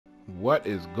What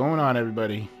is going on,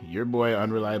 everybody? Your boy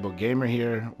Unreliable Gamer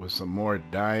here with some more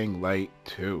Dying Light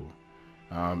 2.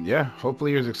 Yeah, hopefully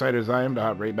you're as excited as I am to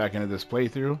hop right back into this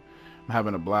playthrough. I'm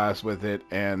having a blast with it,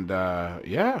 and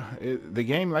yeah, the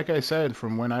game, like I said,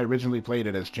 from when I originally played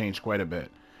it, has changed quite a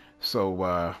bit.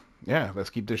 So yeah,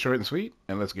 let's keep this short and sweet,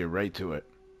 and let's get right to it.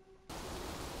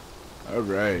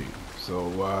 Alright,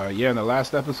 so yeah, in the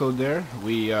last episode there,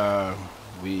 we got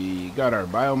our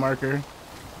biomarker,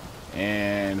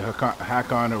 and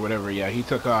Harran or whatever, yeah, he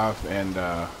took off, and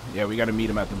yeah, we got to meet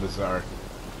him at the bazaar.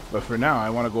 But for now, I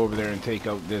want to go over there and take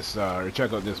out this, or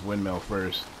check out this windmill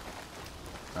first.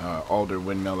 Alder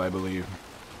windmill, I believe.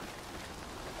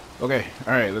 Okay,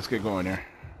 alright, let's get going here.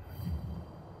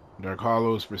 Dark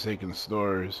Hollows, Forsaken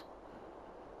Stores.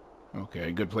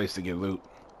 Okay, good place to get loot.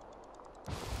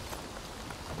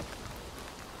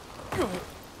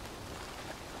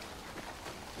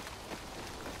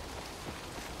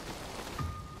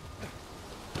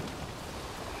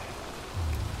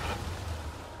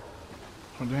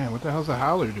 Oh damn, what the hell's a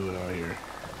howler doing out here?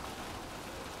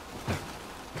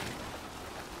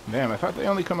 Damn, I thought they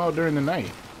only come out during the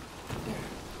night.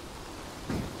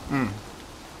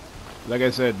 Like I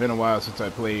said, been a while since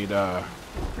I played, or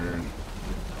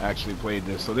actually played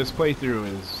this. So this playthrough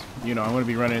is, you know, I'm going to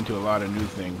be running into a lot of new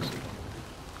things.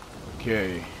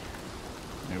 Okay.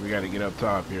 And we got to get up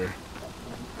top here.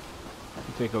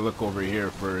 Take a look over here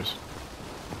first.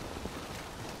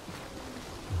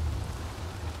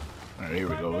 Alright, here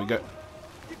we go. We got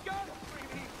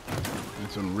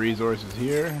some resources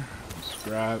here. Some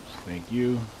scraps. Thank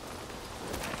you.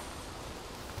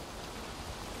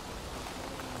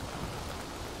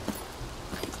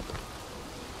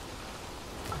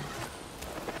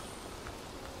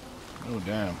 Oh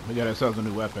damn, we got ourselves a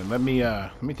new weapon. Let me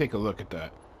take a look at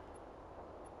that.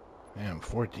 Damn,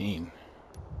 14.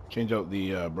 Change out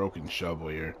the broken shovel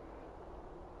here.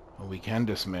 Oh, we can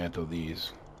dismantle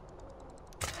these.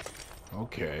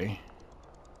 Okay.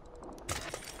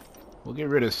 We'll get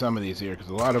rid of some of these here because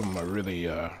a lot of them are really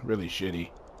really shitty.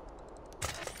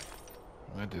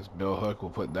 Let this bill hook,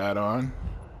 we'll put that on.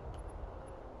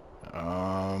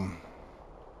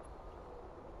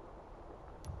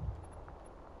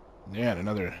 Yeah,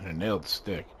 another nailed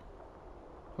stick.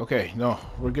 Okay, no,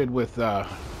 we're good with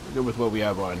what we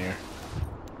have on here.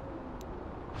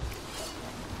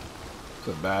 It's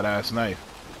a badass knife.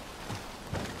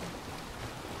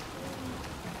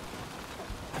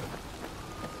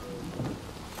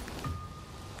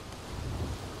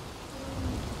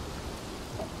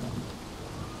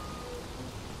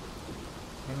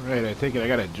 Alright, I take it I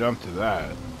gotta jump to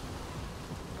that.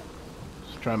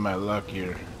 Just try my luck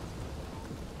here.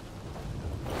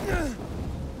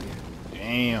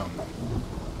 Damn.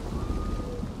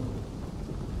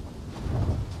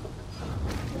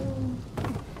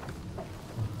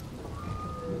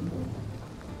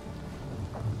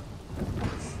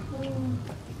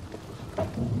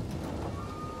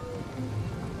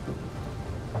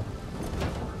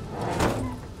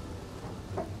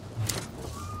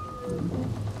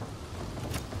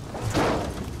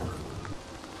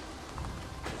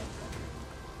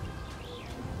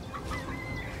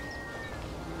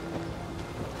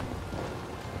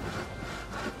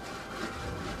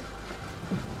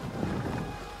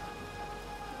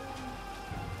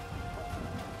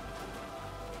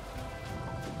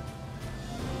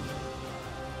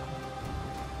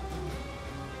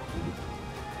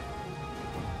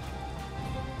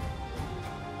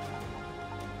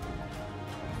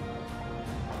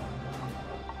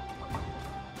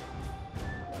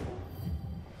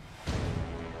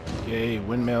 Okay,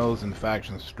 windmills and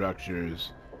faction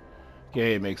structures.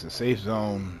 Okay, it makes a safe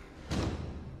zone.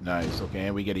 Nice, okay,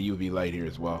 and we get a UV light here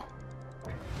as well.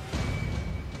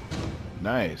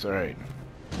 Nice, alright.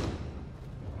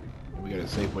 We got a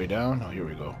safe way down. Oh, here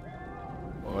we go.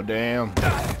 Oh, damn.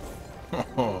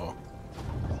 Oh.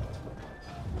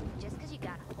 Just because you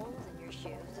got holes in your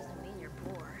shoes doesn't mean you're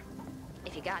poor.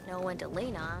 If you got no one to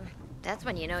lean on, that's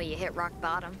when you know you hit rock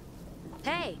bottom.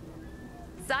 Hey,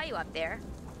 saw you up there.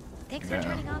 Thanks for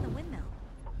turning on the windmill.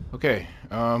 Okay,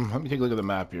 let me take a look at the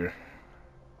map here.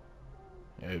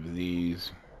 I have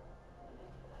these.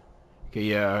 Okay,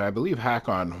 yeah, I believe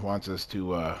Harran wants us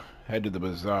to head to the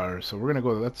bazaar, so we're gonna go.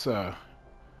 Let's yeah,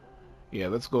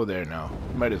 let's go there now.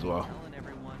 Might as well. Telling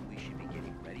everyone we should be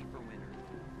getting ready for winter.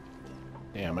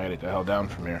 Damn, I gotta get the hell down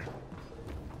from here.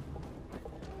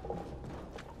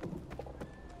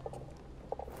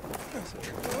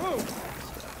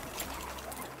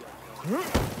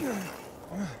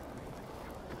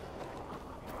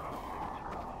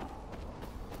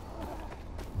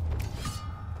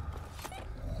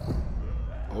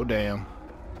 Oh, damn.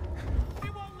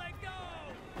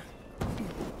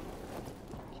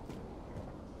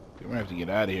 We're gonna have to get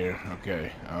out of here.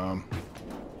 Okay.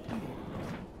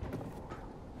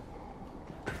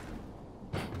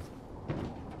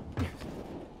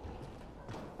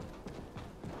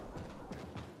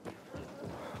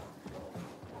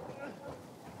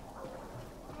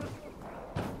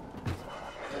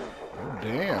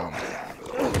 Damn.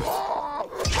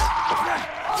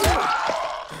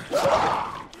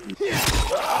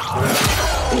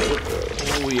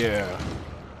 Oh yeah.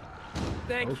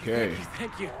 Okay.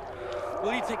 Thank you.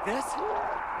 Will you take this?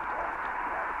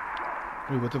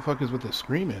 Wait, what the fuck is with the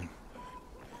screaming?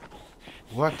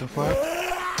 What the fuck?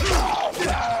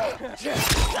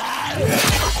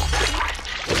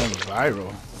 Going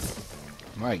viral.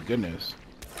 My goodness.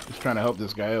 Just trying to help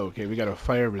this guy out. Okay, we got a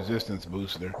fire resistance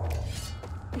booster.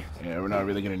 Yeah, we're not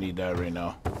really gonna need that right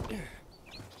now. Take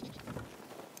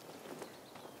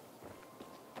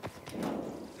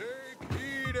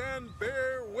heed and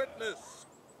bear witness,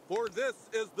 for this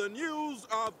is the news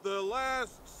of the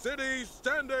last city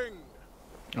standing.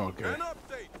 Okay. An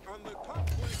update on the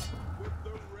conflict with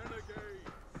the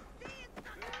renegades.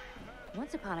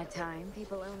 Once upon a time,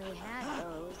 people only had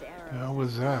bows, arrows. How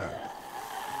was that?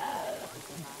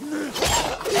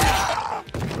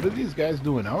 What are these guys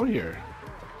doing out here?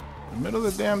 In the middle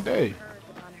of the damn day. Herds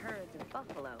upon herds of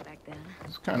buffalo back then.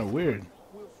 It's kind of weird.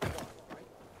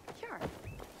 Sure.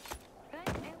 But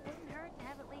it wouldn't hurt to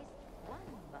have at least one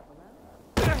buffalo.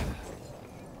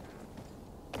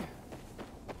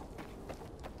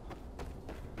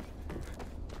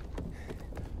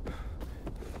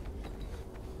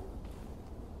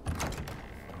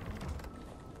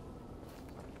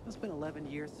 It's been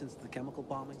 11 years since the chemical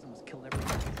bombings almost killed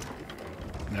everyone.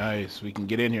 Nice. We can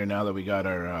get in here now that we got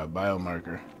our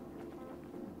biomarker.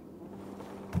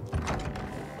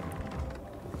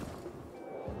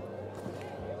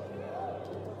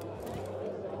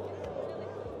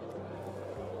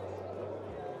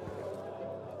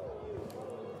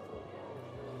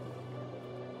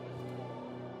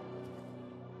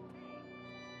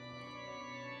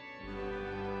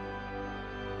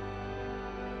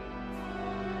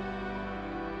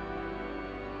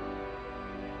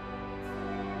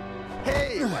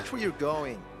 Hey, watch where you're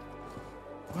going.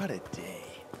 What a day.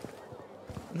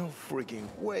 No freaking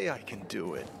way I can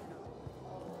do it.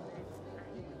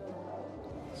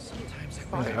 Sometimes I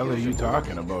What the hell are you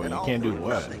talking about? You can't do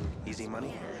what? Easy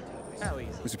money.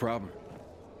 What's the problem?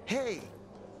 Hey,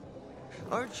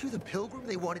 aren't you the pilgrim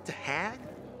they wanted to hang?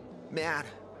 Man,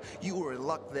 you were in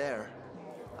luck there.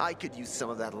 I could use some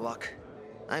of that luck.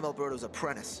 I'm Alberto's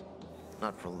apprentice.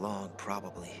 Not for long,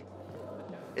 probably.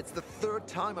 It's the third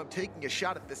time I'm taking a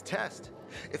shot at this test.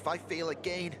 If I fail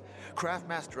again,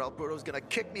 Craftmaster Alberto's gonna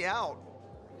kick me out.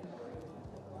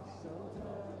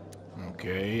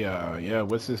 Okay, yeah,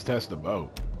 what's this test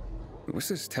about? What's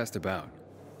this test about?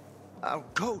 Our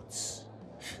goats.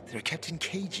 They're kept in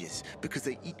cages because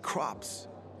they eat crops.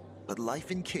 But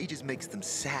life in cages makes them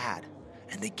sad,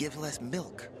 and they give less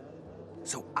milk.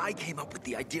 So I came up with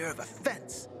the idea of a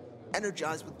fence,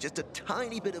 energized with just a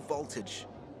tiny bit of voltage.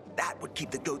 That would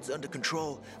keep the goats under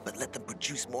control, but let them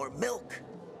produce more milk.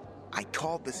 I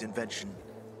called this invention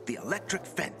the electric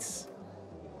fence.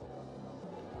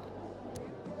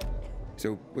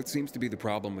 So, what seems to be the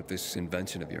problem with this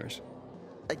invention of yours?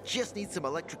 I just need some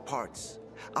electric parts.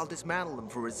 I'll dismantle them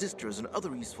for resistors and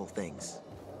other useful things.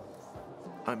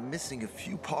 I'm missing a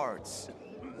few parts,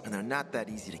 and they're not that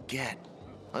easy to get.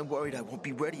 I'm worried I won't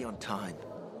be ready on time.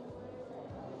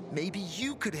 Maybe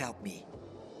you could help me.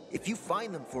 If you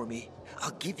find them for me,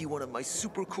 I'll give you one of my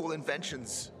super cool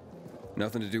inventions.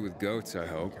 Nothing to do with goats, I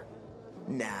hope.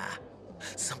 Nah,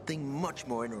 something much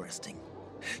more interesting.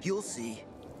 You'll see.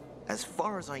 As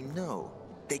far as I know,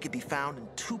 they could be found in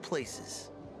two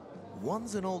places.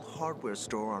 One's an old hardware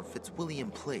store on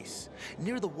Fitzwilliam Place,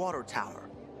 near the water tower.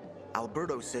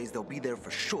 Alberto says they'll be there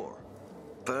for sure.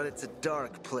 But it's a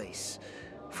dark place,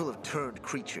 full of turned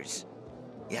creatures.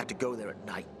 You have to go there at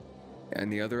night.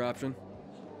 And the other option?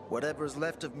 Whatever's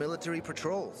left of military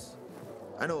patrols.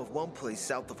 I know of one place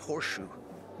south of Horseshoe,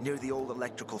 near the old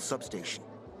electrical substation.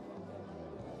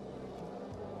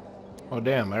 Oh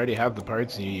damn, I already have the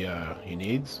parts he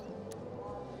needs.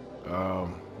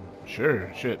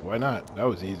 Sure, shit, why not? That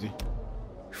was easy.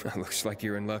 Looks like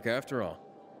you're in luck after all.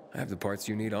 I have the parts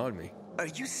you need on me. Are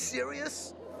you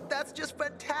serious? That's just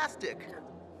fantastic!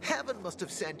 Heaven must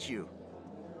have sent you.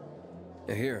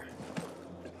 Here.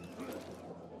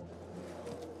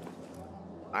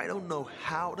 I don't know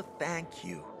how to thank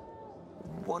you.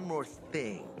 One more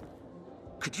thing.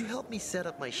 Could you help me set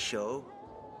up my show?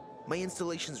 My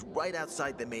installation's right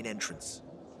outside the main entrance.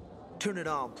 Turn it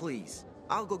on, please.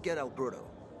 I'll go get Alberto.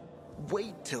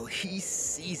 Wait till he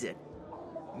sees it.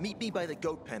 Meet me by the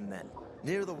goat pen then,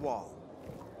 near the wall.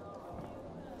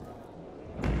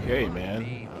 Okay,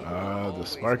 man. The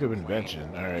spark of invention.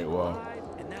 All right, well.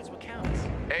 And that's what counts.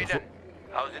 Aiden,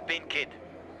 how's it been, kid?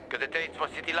 Got a taste for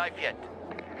city life yet?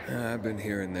 I've been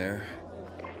here and there.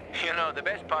 You know, the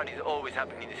best parties always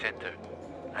happen in the center.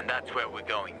 And that's where we're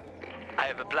going. I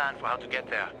have a plan for how to get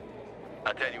there.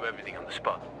 I'll tell you everything on the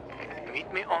spot.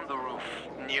 Meet me on the roof,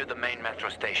 near the main metro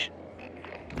station.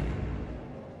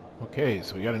 Okay,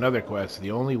 so we got another quest.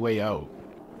 The only way out.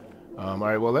 All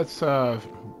right, well, let's, hold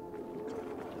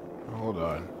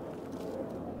on.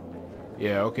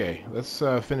 Yeah, okay. Let's,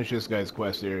 finish this guy's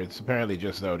quest here. It's apparently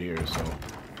just out here, so.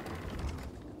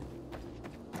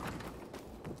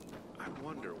 I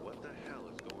wonder what the hell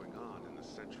is going on in the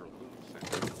central loop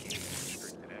center.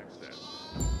 Restricted access.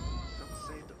 Some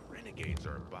say the renegades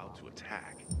are about to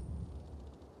attack.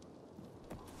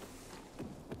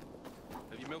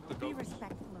 Have you milked the Be goats?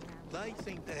 respectful around. They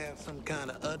seem to have some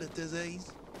kind of other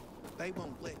disease. They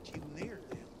won't let you near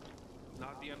them.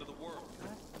 Not the end of the world.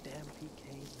 Damn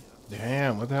PKs.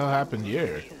 Damn, what the hell happened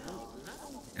here?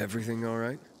 Everything all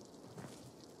right?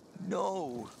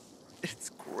 No, it's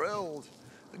grilled.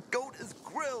 The goat is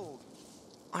grilled.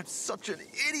 I'm such an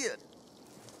idiot.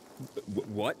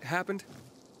 What happened?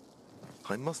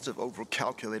 I must have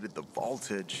overcalculated the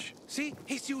voltage. See,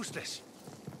 he's useless.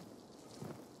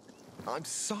 I'm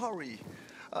sorry.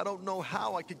 I don't know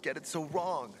how I could get it so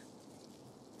wrong.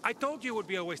 I told you it would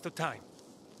be a waste of time.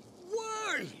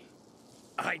 Why?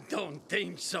 I don't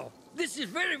think so. This is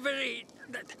very...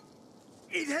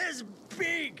 It has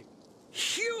big,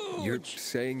 huge... You're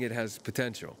saying it has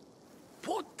potential?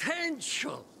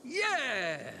 potential,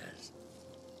 yes.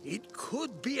 It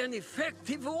could be an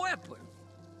effective weapon.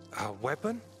 A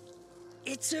weapon?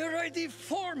 It's a ready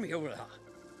formula.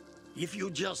 If you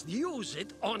just use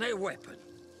it on a weapon,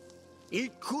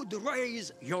 it could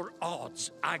raise your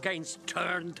odds against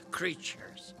turned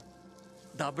creatures.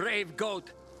 The brave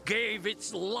goat gave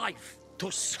its life to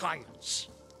science.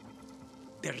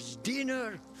 There's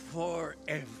dinner for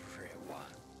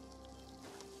everyone.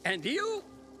 And you?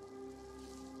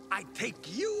 I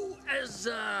take you as,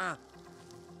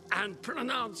 and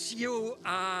pronounce you,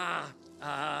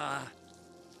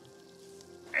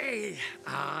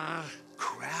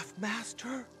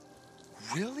 Craftmaster?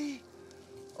 Really?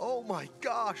 Oh my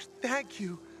gosh, thank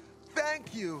you.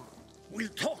 Thank you. We'll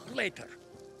talk later.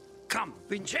 Come,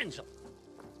 Vincenzo.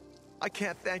 I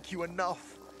can't thank you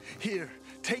enough. Here,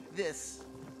 take this.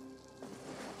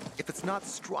 If it's not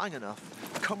strong enough,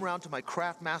 come around to my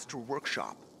Craftmaster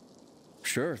workshop.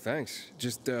 Sure, thanks.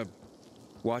 Just,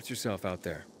 watch yourself out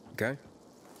there, okay?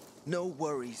 No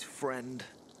worries, friend.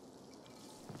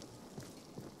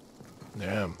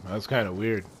 Damn, that's kind of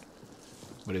weird.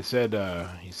 But it said,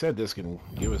 he said this can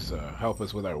give us, help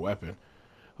us with our weapon.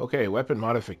 Okay, weapon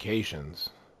modifications.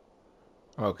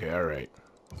 Okay, alright.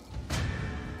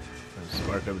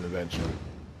 Spark of invention.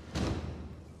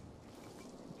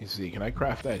 You see, can I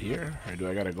craft that here? Or do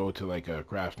I gotta go to like a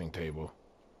crafting table?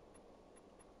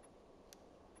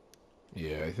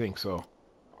 Yeah, I think so.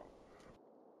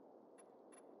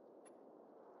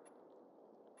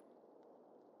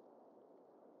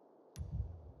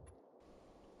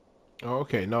 Oh,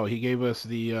 okay, no, he gave us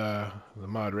the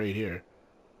mod right here.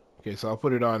 Okay, so I'll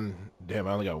put it on... Damn,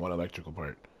 I only got one electrical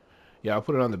part. Yeah, I'll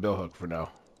put it on the bill hook for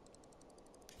now.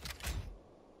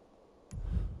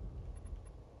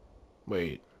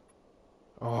 Wait.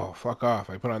 Oh, fuck off.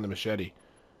 I put on the machete.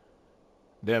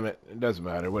 Damn it. It doesn't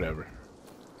matter. Whatever.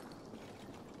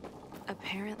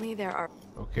 Apparently there are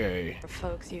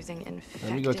folks using infected...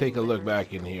 Let me go take a look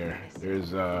back in here.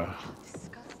 There's,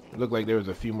 it looked like there was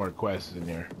a few more quests in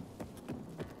here.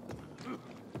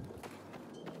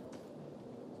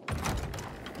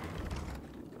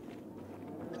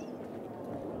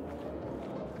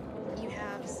 You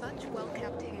have such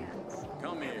well-kept hands.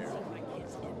 Come here.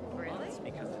 Really?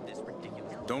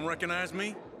 Don't recognize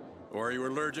me? Or are you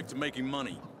allergic to making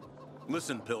money?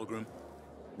 Listen, Pilgrim.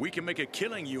 We can make a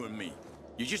killing, you and me.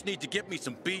 You just need to get me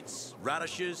some beets,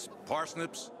 radishes,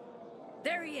 parsnips.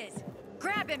 There he is.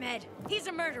 Grab him, Ed. He's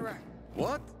a murderer.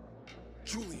 What?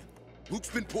 Julian, Luke's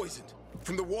been poisoned.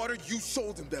 From the water you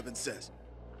sold him, Devin says.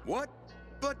 What?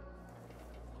 But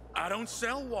I don't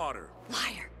sell water.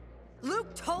 Liar.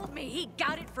 Luke told me he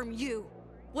got it from you.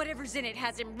 Whatever's in it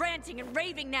has him ranting and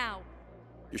raving now.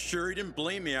 You sure he didn't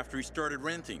blame me after he started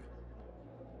renting?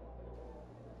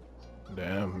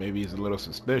 Damn, maybe he's a little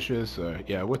suspicious.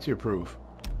 Yeah, what's your proof?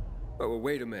 Oh,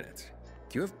 wait a minute.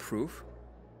 Do you have proof?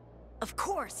 Of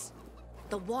course.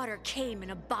 The water came in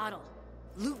a bottle.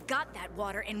 Luke got that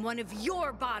water in one of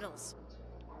your bottles.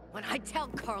 When I tell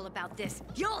Carl about this,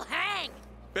 you'll hang!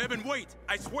 Bevan, wait!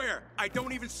 I swear, I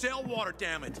don't even sell water,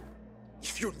 damn it!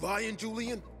 If you're lying,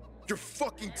 Julian, you're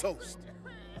fucking toast.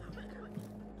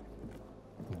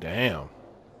 Damn.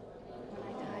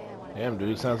 Damn,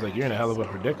 dude, sounds like you're in a hell of a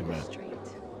predicament.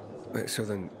 Wait, so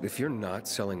then, if you're not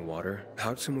selling water,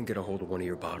 how'd someone get a hold of one of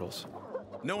your bottles?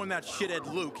 Knowing that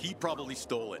shithead Luke, he probably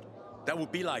stole it. That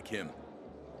would be like him.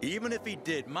 Even if he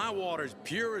did, my water's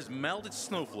pure as melted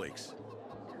snowflakes.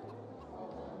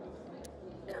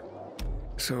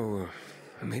 So,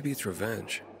 maybe it's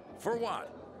revenge. For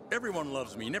what? Everyone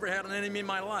loves me. Never had an enemy in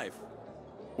my life.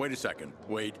 Wait a second.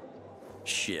 Wait.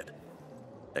 Shit.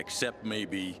 Except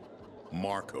maybe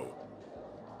Marco.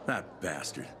 That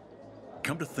bastard.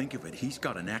 Come to think of it, he's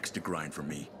got an axe to grind for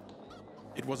me.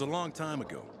 It was a long time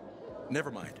ago.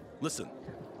 Never mind. Listen.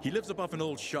 He lives above an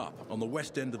old shop on the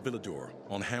west end of Villador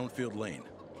on Houndfield Lane.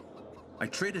 I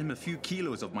traded him a few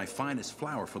kilos of my finest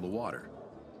flour for the water.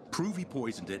 Prove he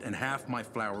poisoned it and half my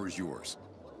flour is yours.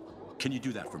 Can you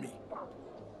do that for me?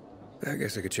 I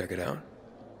guess I could check it out.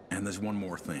 And there's one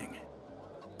more thing.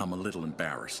 I'm a little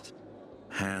embarrassed.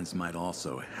 Hans might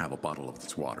also have a bottle of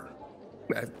this water.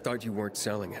 I thought you weren't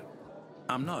selling it.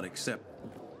 I'm not, except,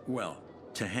 well,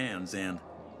 to Hans and...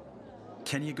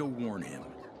 Can you go warn him?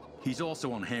 He's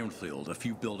also on Houndfield, a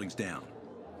few buildings down.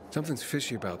 Something's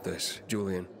fishy about this,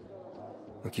 Julian.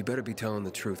 Look, you better be telling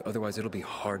the truth, otherwise it'll be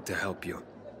hard to help you.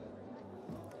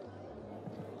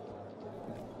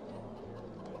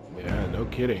 Yeah, no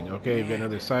kidding. Okay, got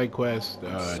another side quest.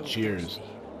 Cheers.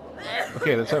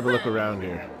 Okay, let's have a look around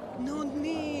here. No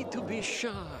need to be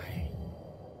shy.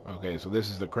 Okay, so this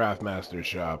is the Craftmaster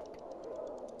shop.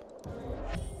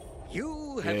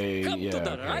 You have come to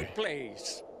the right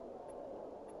place.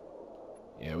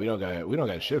 Yeah, we don't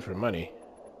got shit for money.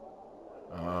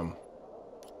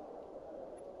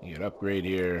 You can upgrade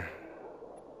here.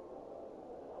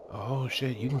 Oh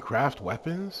shit, you can craft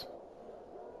weapons?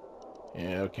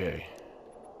 Yeah, okay.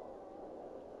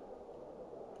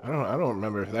 I don't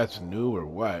remember if that's new or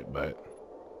what, but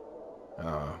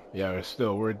yeah,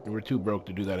 still we're too broke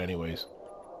to do that anyways.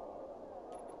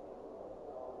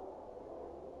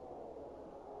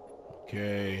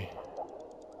 Okay.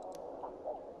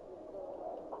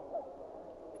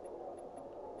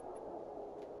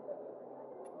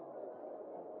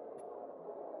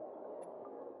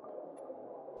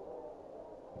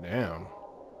 Damn.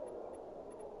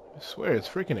 I swear it's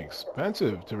freaking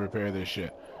expensive to repair this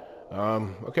shit.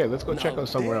 Okay, let's go check out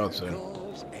somewhere else then.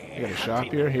 You got a shop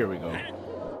here? Here we go.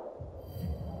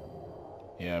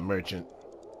 Yeah, merchant.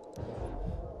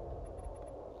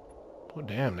 Oh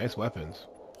damn, nice weapons.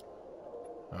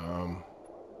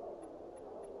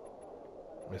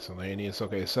 Miscellaneous.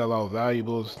 Okay, sell all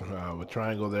valuables with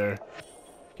triangle there.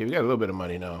 Okay, we got a little bit of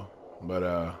money now, but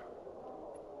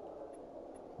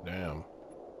damn.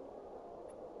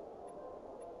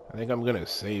 I think I'm gonna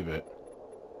save it.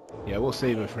 Yeah, we'll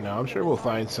save it for now. I'm sure we'll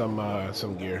find some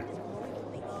gear.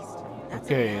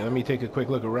 Okay, let me take a quick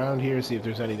look around here, see if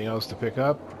there's anything else to pick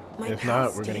up. If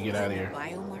not, we're gonna get out of here.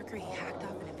 Biomarker he hacked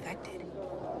off and infected.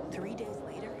 3 days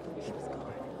later, he was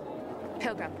gone.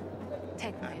 Pilgrim,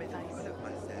 take my advice.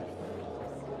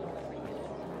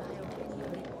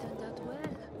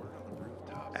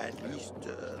 At least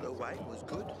the wine was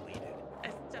good.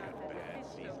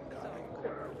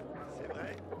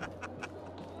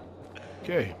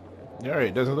 Okay.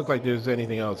 Alright, doesn't look like there's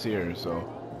anything else here, so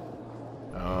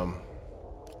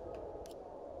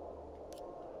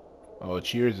oh,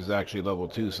 Cheers is actually level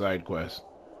 2 side quest.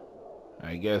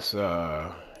 I guess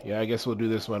yeah, I guess we'll do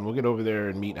this one. We'll get over there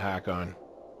and meet Harran.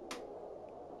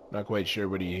 Not quite sure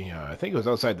what he I think it was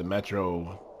outside the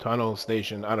metro tunnel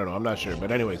station. I don't know, I'm not sure.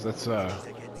 But anyways, let's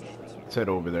head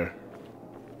over there.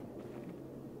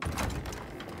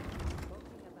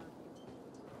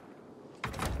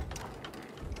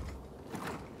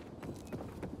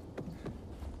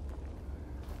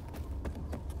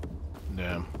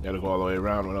 Damn, gotta go all the way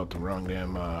around, went out the wrong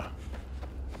damn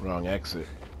wrong exit.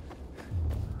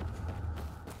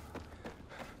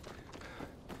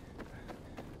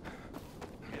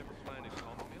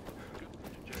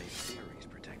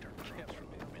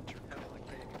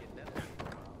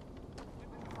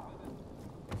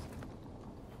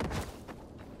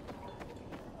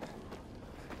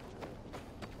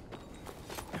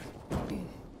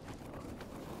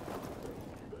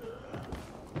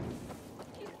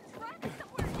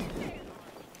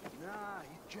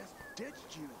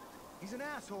 He's an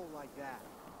asshole like that.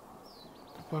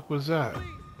 The fuck was that?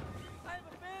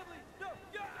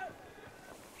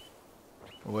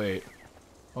 Wait.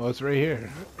 Oh, it's right here.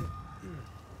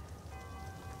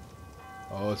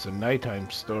 Oh, it's a nighttime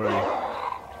story.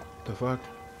 The fuck?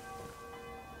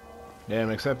 Damn,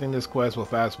 accepting this quest will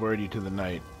fast forward you to the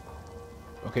night.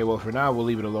 Okay, well for now we'll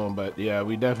leave it alone, but yeah,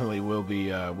 we definitely will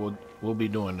be we'll be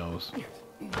doing those.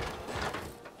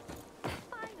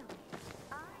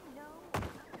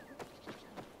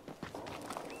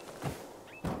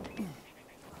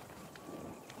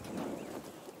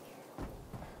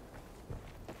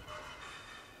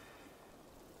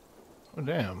 Oh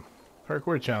damn.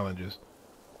 Parkour challenges.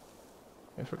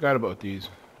 I forgot about these.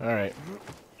 Alright.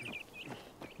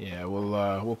 Yeah,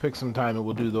 we'll pick some time and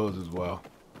we'll do those as well.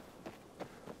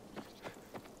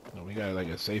 Oh, we got like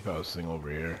a safe house thing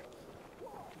over here.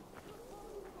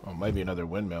 Oh, might be another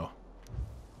windmill.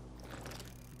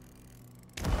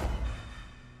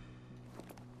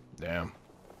 Damn.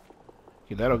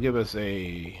 Okay, that'll give us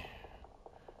a...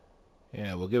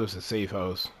 Yeah, will give us a safe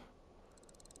house.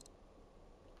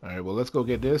 Alright, well let's go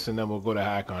get this and then we'll go to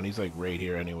Hakon. He's like right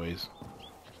here anyways.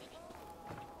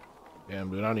 Damn,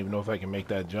 dude, I don't even know if I can make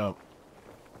that jump.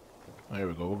 There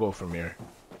we go, we'll go from here.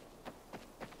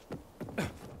 They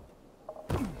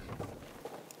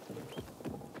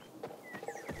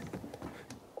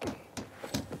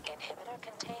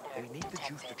need the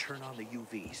juice to turn on the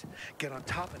UVs. Get on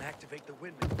top and activate the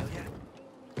windmill, will ya?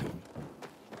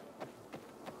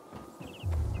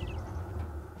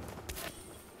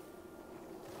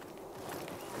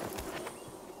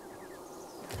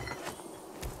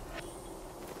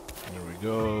 There we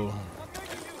go.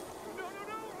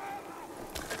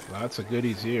 Lots of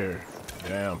goodies here.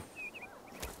 Damn.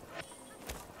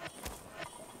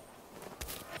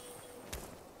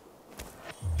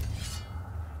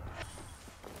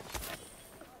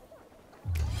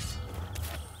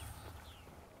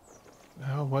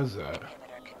 How was that?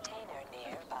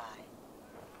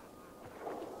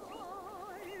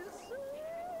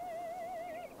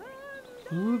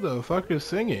 Who the fuck is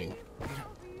singing?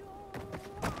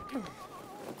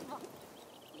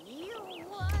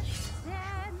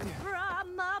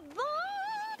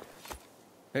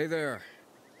 Hey there.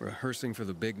 Rehearsing for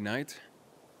the big night?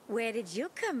 Where did you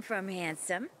come from,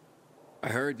 handsome? I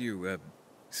heard you,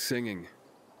 singing.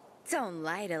 Don't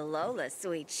lie to Lola,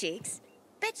 sweet cheeks.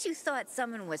 Bet you thought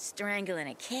someone was strangling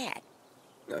a cat.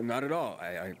 Not at all.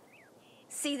 I...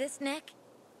 See this neck?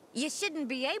 You shouldn't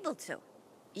be able to.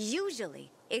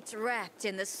 Usually, it's wrapped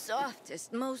in the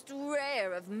softest, most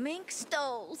rare of mink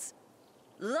stoles.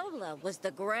 Lola was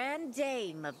the grand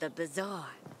dame of the bazaar.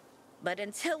 But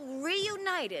until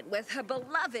reunited with her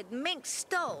beloved mink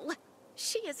stole,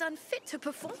 she is unfit to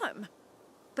perform.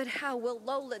 But how will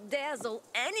Lola dazzle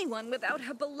anyone without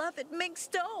her beloved mink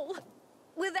stole?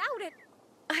 Without it,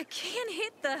 I can't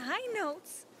hit the high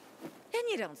notes. And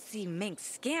you don't see mink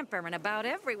scampering about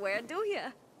everywhere, do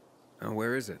you?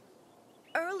 Where is it?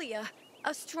 Earlier,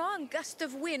 a strong gust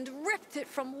of wind ripped it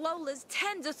from Lola's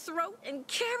tender throat and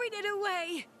carried it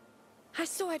away. I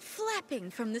saw it flapping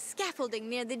from the scaffolding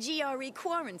near the GRE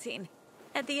quarantine,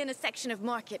 at the intersection of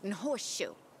Market and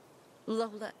Horseshoe.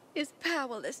 Lola is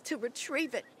powerless to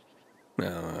retrieve it.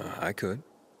 I could.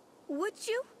 Would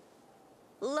you?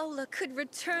 Lola could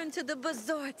return to the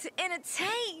bazaar to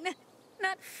entertain,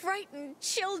 not frighten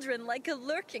children like a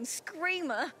lurking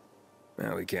screamer.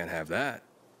 Well, we can't have that.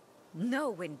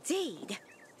 No, indeed.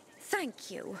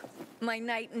 Thank you, my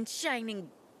knight in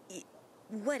shining...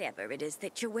 whatever it is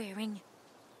that you're wearing.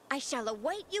 I shall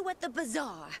await you at the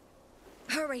bazaar.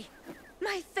 Hurry,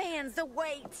 my fans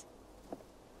await.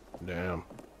 Damn.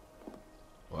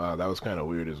 Wow, that was kind of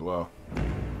weird as well.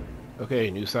 Okay,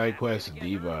 new side quest,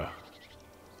 Diva.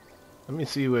 Let me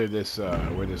see where this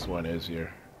one is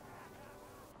here.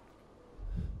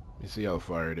 Let me see how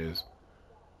far it is.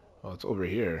 Oh, it's over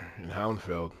here in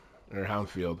Houndfield.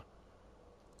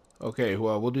 Okay,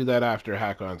 well, we'll do that after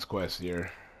Hakon's quest here.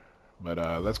 But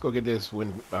let's go get this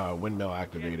windmill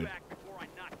activated.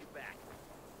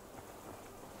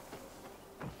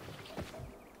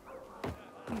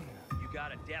 You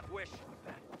got a death wish?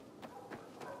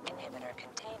 Inhibitor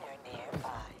container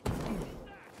nearby.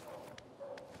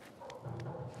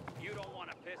 You don't want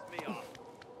to piss me off.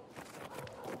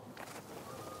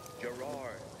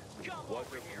 Gerard was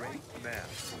a great man.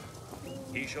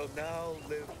 He shall now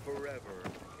live forever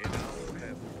in our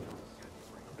heaven.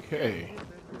 Okay.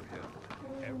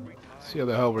 See how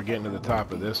the hell we're getting to the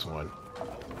top of this one.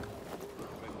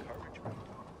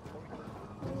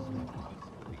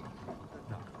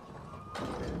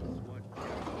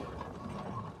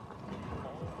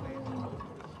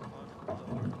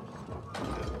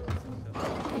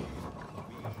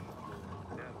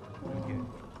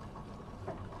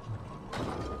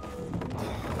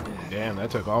 Damn,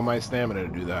 that took all my stamina to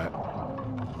do that.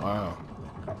 Wow.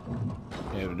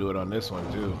 You have to do it on this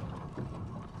one too.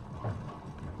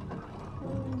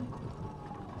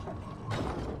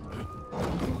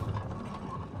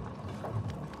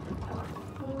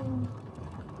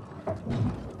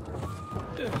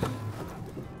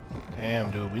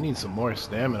 Damn, dude, we need some more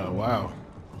stamina. Wow.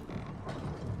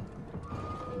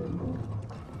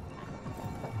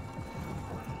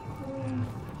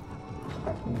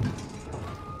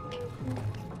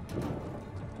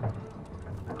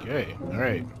 Okay,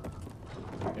 alright.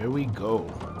 Here we go.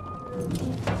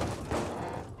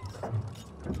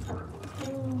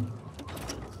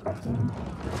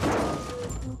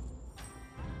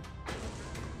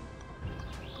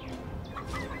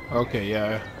 Okay,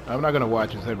 yeah, I'm not gonna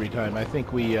watch this every time. I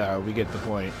think we get the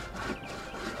point.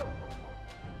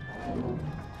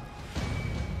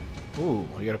 Ooh,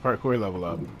 we got a parkour level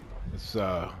up.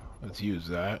 Let's use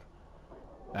that.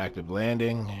 Active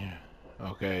landing.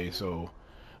 Okay, so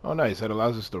oh nice, that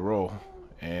allows us to roll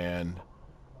and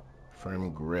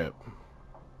firm grip.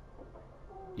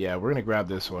 Yeah, we're gonna grab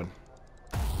this one.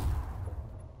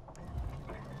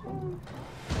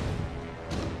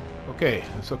 Okay,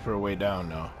 let's look for a way down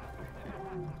now.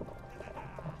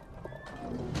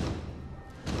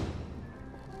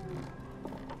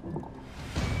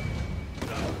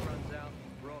 Runs out,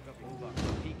 broke up your fuck.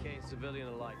 PK and civilian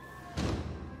alike.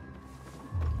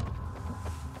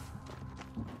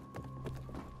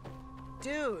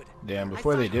 Dude. Damn,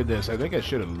 before they did this, I think I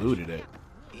should have looted it.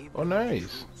 Oh,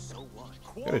 nice.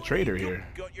 Got a trader here.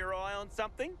 Got your eye on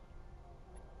something?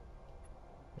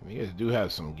 I mean, you guys do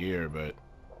have some gear, but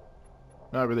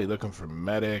not really looking for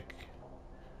medic.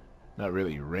 Not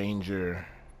really ranger.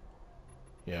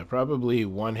 Yeah, probably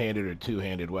one-handed or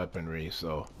two-handed weaponry,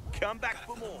 so. Come back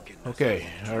for more. Okay,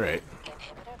 alright.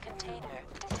 Inhibitor container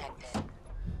detected.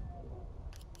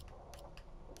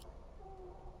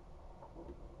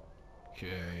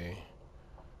 Okay.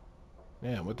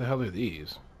 Damn, what the hell are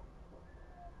these?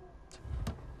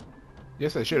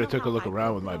 Guess I should have took a look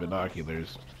around with my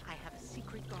binoculars. I have a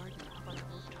secret garden up on the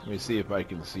rooftop. Let me see if I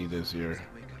can see this here.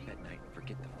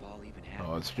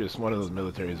 Oh, it's just one of those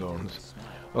military zones.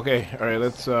 Okay, alright,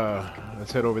 let's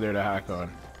head over there to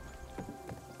Harran.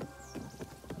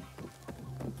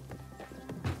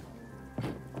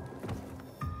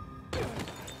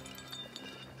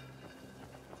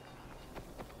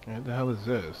 What the hell is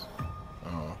this?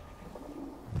 Oh.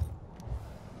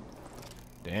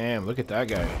 Damn, look at that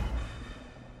guy.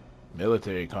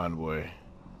 Military convoy.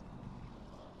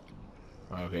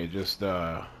 Okay, just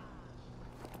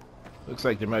looks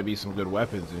like there might be some good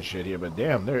weapons and shit here, but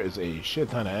damn, there is a shit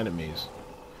ton of enemies.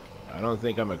 I don't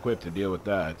think I'm equipped to deal with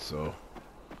that, so.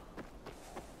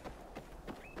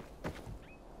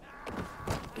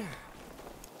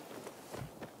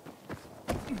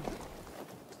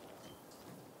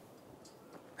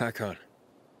 Harran.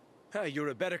 You're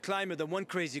a better climber than one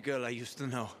crazy girl I used to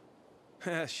know.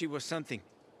 She was something.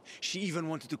 She even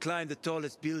wanted to climb the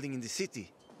tallest building in the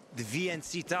city, the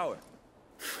VNC Tower.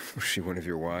 Was she one of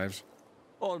your wives?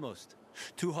 Almost.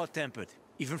 Too hot-tempered,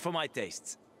 even for my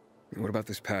tastes. What about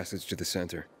this passage to the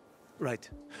center? Right.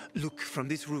 Look, from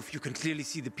this roof you can clearly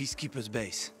see the Peacekeeper's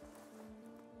base.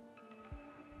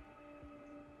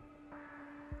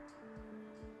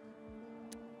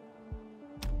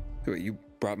 Wait, you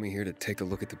brought me here to take a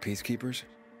look at the Peacekeepers?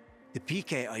 The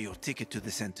PK are your ticket to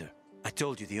the center. I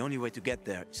told you the only way to get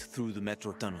there is through the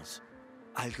metro tunnels.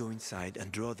 I'll go inside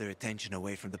and draw their attention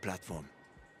away from the platform.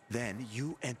 Then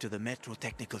you enter the metro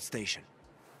technical station.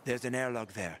 There's an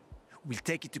airlock there. We'll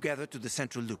take it together to the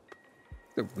central loop.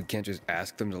 We can't just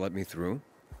ask them to let me through?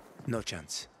 No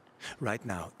chance. Right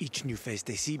now, each new face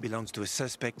they see belongs to a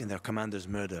suspect in their commander's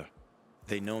murder.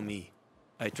 They know me.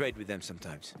 I trade with them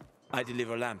sometimes. I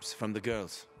deliver lamps from the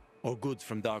girls, or goods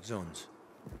from dark zones.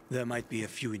 There might be a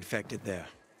few infected there.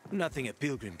 Nothing a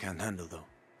pilgrim can handle, though.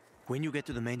 When you get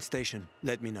to the main station,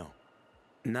 let me know.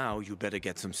 Now you better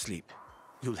get some sleep.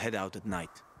 You'll head out at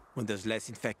night, when there's less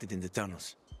infected in the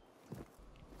tunnels.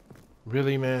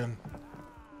 Really, man?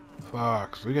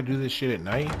 Fuck, so we gotta do this shit at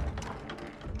night?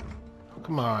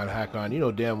 Come on, Harran, you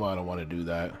know damn well I don't want to do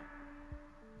that.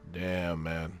 Damn,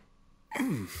 man.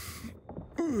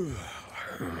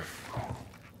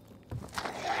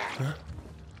 Huh?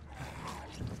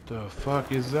 The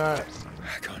fuck is that?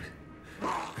 Harran,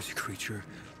 there's a creature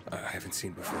I haven't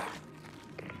seen before.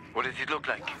 What does it look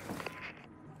like?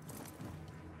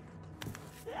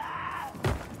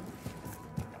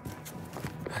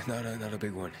 Not a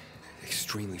big one.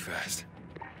 Extremely fast.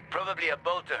 Probably a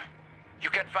bolter. You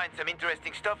can find some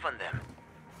interesting stuff on them.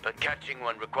 But catching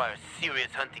one requires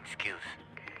serious hunting skills.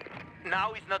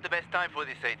 Now is not the best time for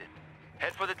this, Aiden.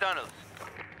 Head for the tunnels.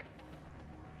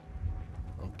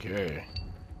 Okay.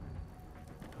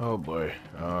 Oh boy.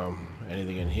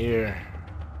 Anything in here?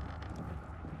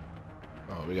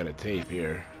 Oh, we got a tape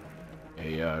here.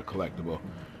 A collectible.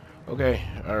 Okay,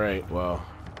 alright, well.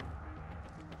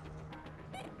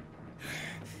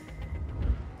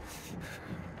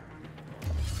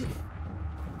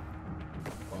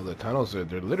 Well, the tunnels are,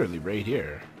 they're literally right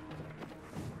here.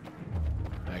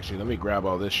 Actually, let me grab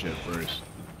all this shit first.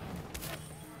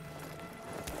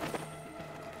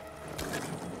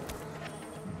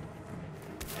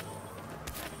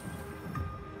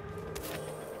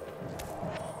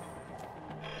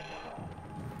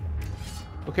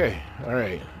 Okay,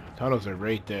 alright. Tunnels are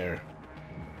right there.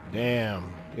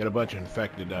 Damn, got a bunch of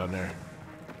infected down there.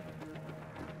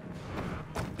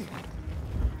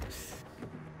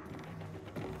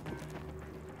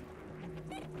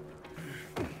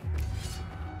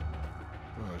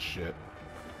 Oh shit.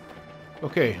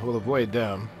 Okay, we'll avoid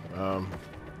them. Damn,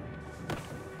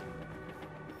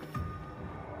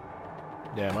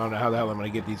 I don't know how the hell I'm gonna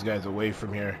get these guys away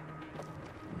from here.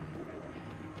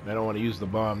 I don't want to use the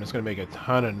bomb. It's gonna make a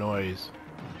ton of noise.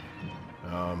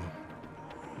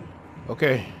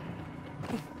 Okay.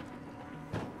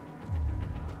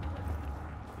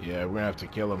 Yeah, we're gonna have to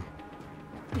kill him.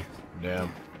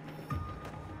 Damn.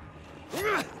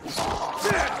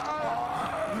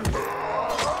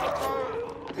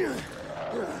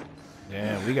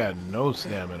 Damn, we got no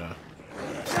stamina.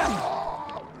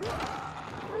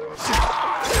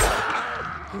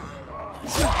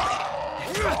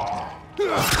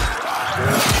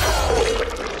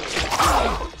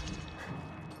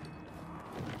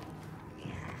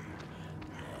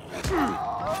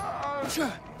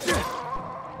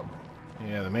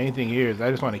 Yeah, the main thing here is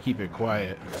I just want to keep it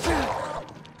quiet.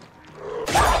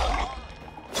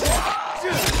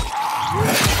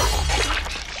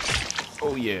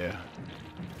 Oh yeah.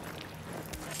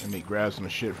 Let me grab some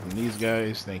shit from these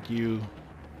guys. Thank you.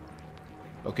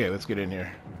 Okay, let's get in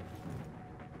here.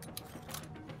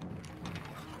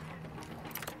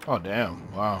 Oh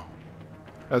damn, wow.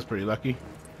 That's pretty lucky.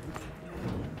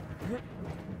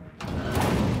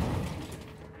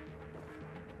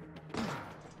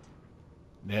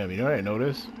 Damn, you know what I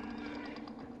noticed?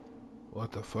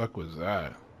 What the fuck was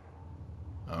that?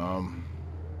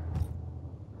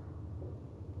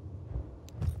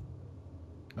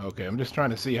 Okay, I'm just trying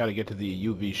to see how to get to the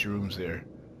UV shrooms here.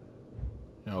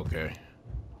 Okay.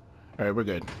 Alright, we're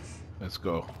good. Let's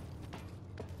go.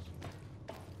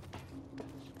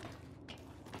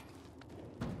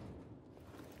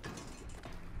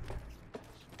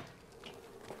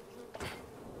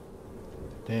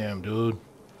 Damn, dude.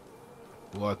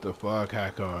 What the fuck,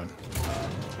 Harran?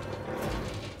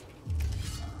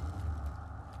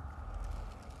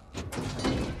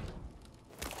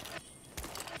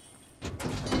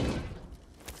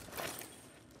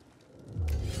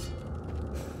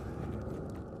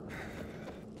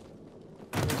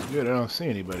 That's good, I don't see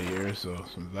anybody here, so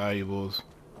some valuables.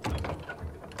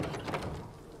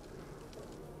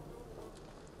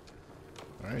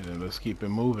 Alright, then let's keep it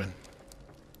moving.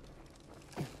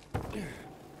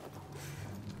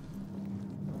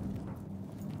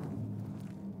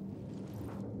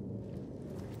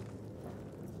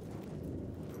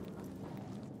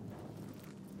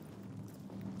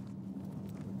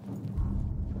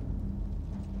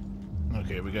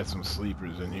 Okay, we got some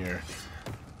sleepers in here.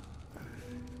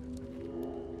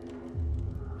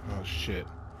 Oh shit.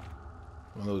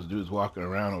 One of those dudes walking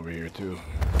around over here too.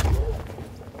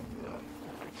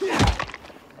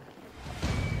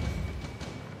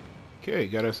 Okay,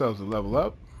 got ourselves a level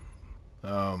up.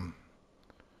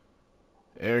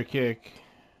 Air kick.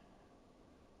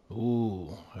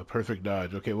 Ooh, a perfect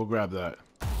dodge. Okay, we'll grab that.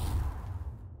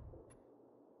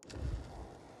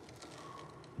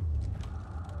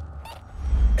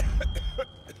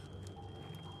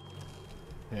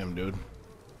 Damn, dude.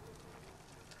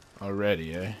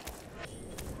 Already, eh?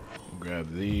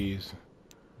 Grab these.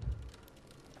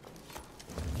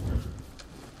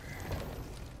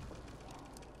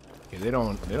 Okay, they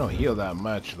don't heal that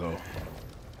much though.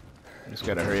 Just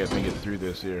gotta hurry up and get through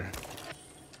this here.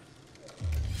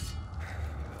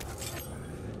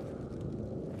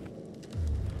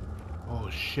 Oh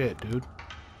shit, dude.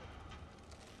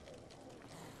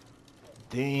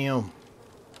 Damn.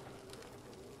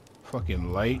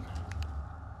 Fucking light.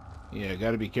 Yeah,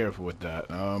 gotta be careful with that.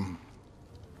 I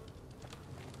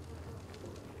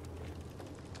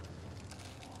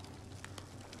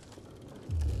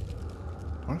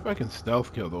wonder if I can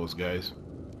stealth kill those guys.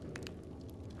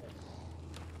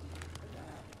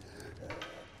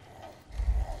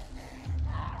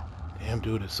 Damn,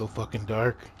 dude, it's so fucking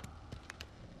dark.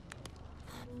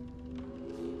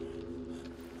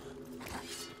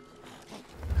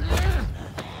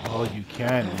 Oh, you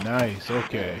can. Nice.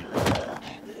 Okay.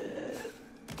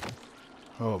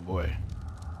 Oh, boy.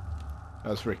 That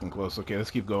was freaking close. Okay,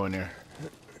 let's keep going here.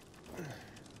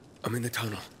 I'm in the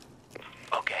tunnel.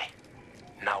 Okay.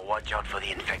 Now watch out for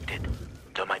the infected.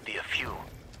 There might be a few.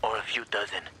 or a few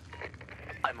dozen.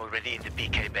 I'm already in the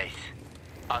PK base.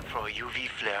 I'll throw a UV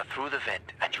flare through the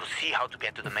vent, and you'll see how to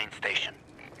get to the main station.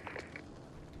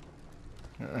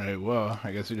 Alright, well,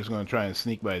 I guess we're just gonna try and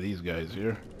sneak by these guys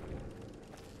here.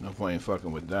 No point in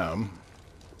fucking with them.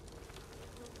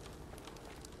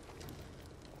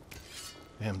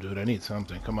 Damn, dude, I need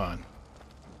something. Come on.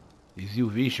 These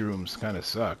UV shrooms kind of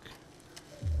suck.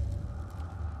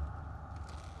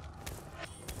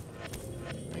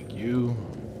 Thank you.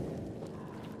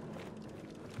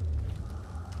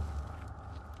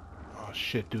 Oh,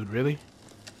 shit, dude, really?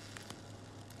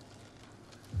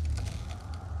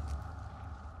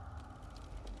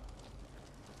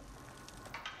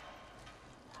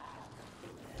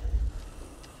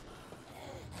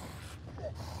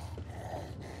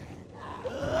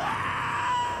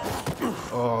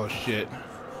 Oh shit.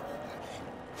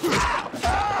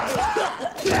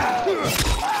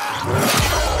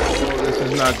 Oh, this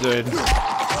is not good.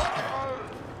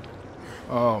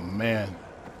 Oh man.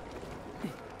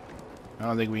 I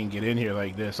don't think we can get in here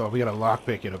like this. Oh, we gotta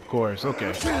lockpick it, of course.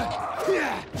 Okay.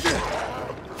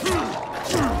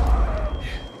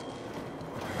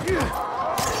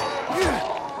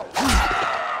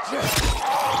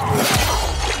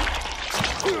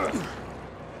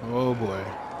 Oh boy.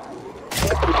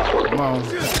 Come on.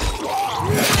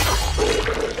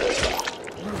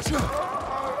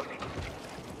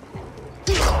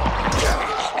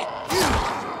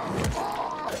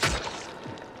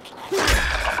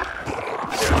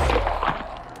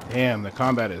 Damn, the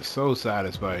combat is so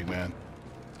satisfying, man.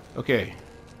 Okay.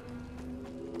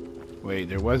 Wait,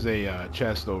 there was a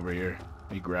chest over here.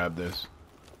 Let me grab this.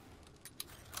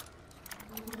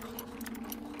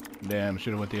 Damn,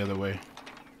 should have went the other way.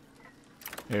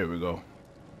 Here we go.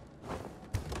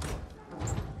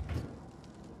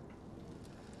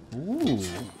 Ooh.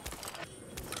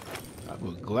 I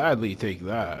would gladly take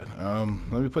that.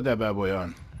 Let me put that bad boy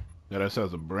on. Got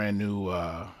ourselves a brand new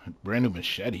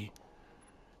machete.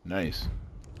 Nice.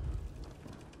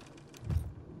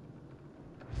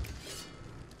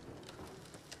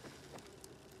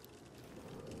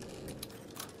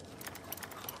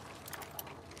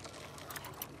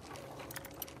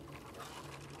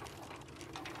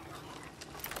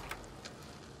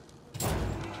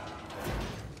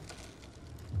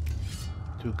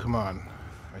 Dude, come on.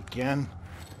 Again?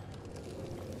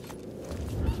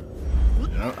 You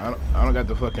know, I don't got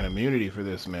the fucking immunity for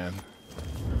this, man.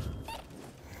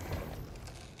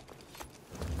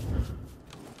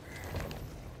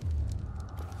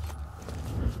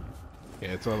 Yeah,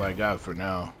 that's all I got for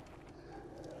now.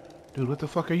 Dude, what the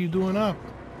fuck are you doing up?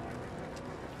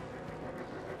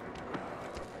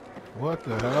 What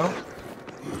the hell?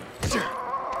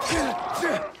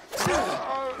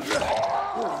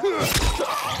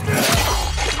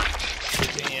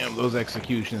 Damn, those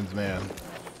executions, man.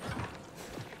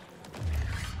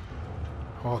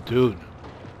 Oh, dude.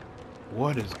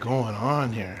 What is going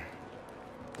on here?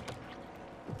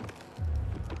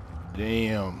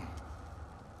 Damn.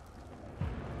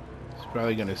 He's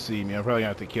probably gonna see me. I'm probably gonna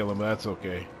have to kill him, but that's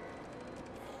okay.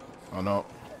 Oh, no.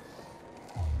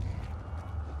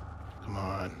 Come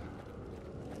on.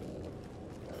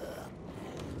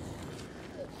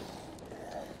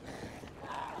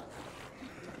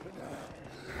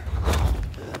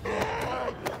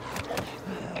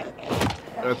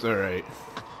 That's alright.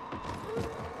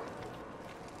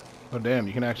 Oh damn,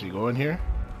 you can actually go in here?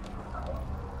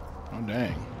 Oh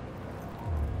dang.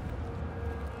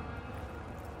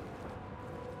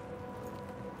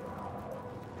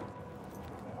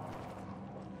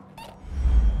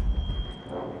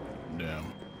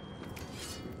 Damn.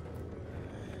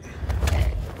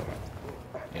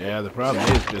 Yeah, the problem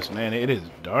is just, man, it is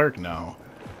dark now.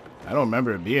 I don't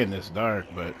remember it being this dark,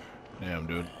 but damn,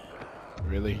 dude.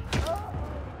 Really?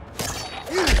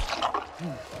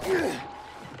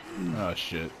 Oh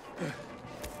shit.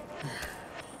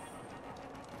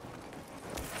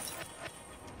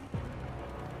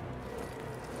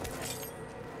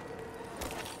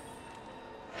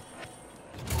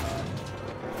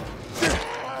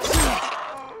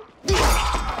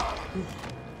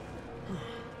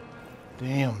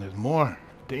 Damn, there's more.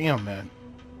 Damn, man.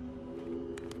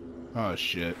 Oh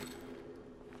shit.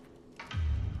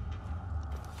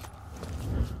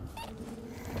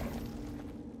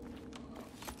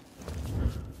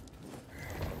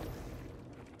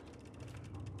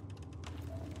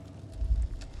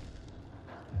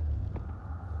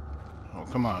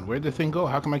 Come on, where'd the thing go?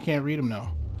 How come I can't read him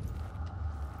now?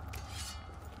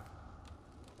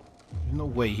 There's no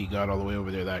way he got all the way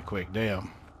over there that quick.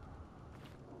 Damn.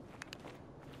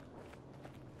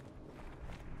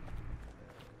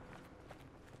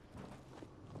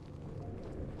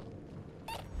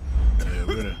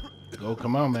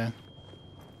 Come on, man.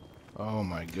 Oh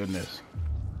my goodness.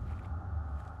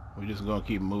 We're just gonna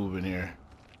keep moving here.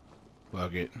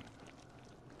 Fuck it.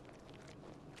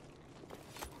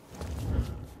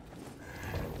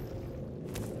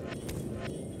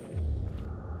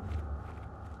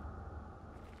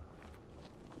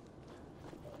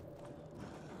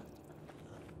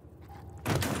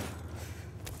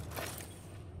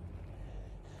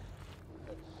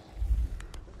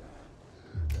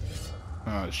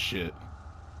 Oh shit.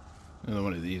 Another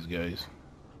one of these guys.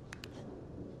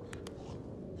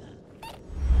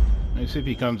 Let's see if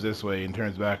he comes this way and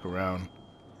turns back around.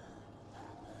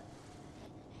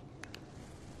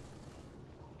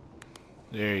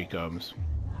 There he comes.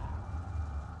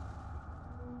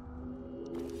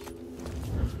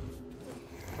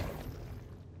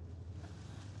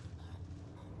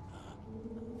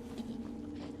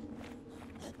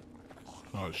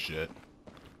 Oh shit.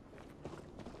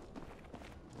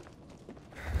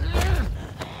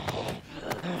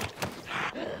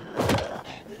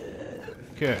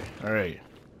 Okay, alright.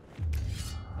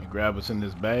 Grab us in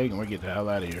this bag and we'll get the hell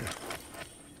out of here.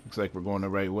 Looks like we're going the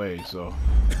right way, so.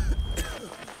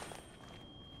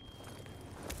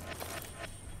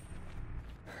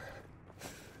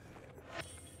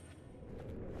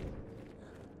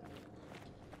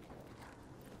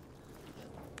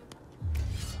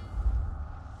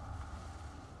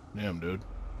 Damn, dude.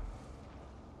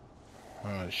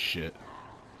 Oh, shit.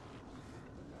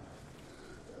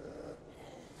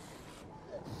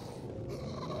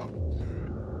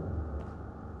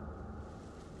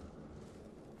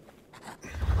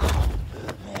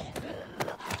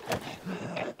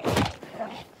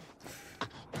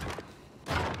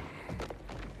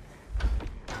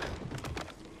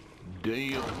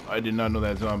 Damn, I did not know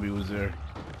that zombie was there.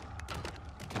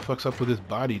 What the fuck's up with his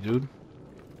body, dude?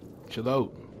 Chill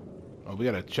out. Oh, we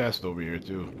got a chest over here,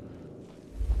 too.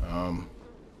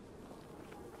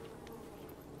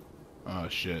 Oh,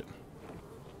 shit.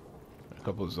 A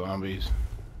couple of zombies.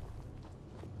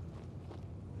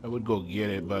 I would go get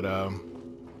it, but, and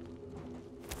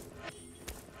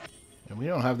we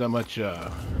don't have that much,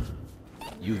 UV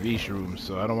shrooms,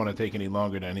 so I don't want to take any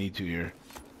longer than I need to here.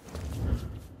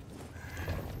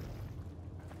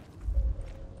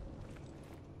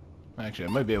 Actually, I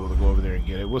might be able to go over there and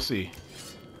get it. We'll see.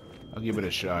 I'll give it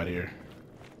a shot here.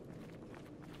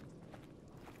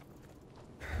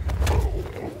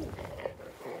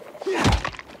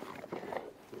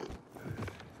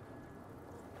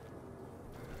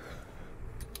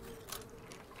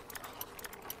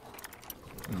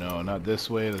 No, not this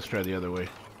way. Let's try the other way.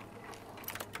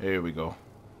 There we go.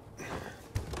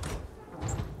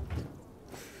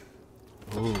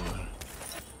 Ooh.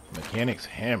 Mechanic's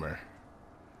hammer.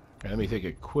 Let me take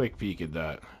a quick peek at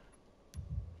that.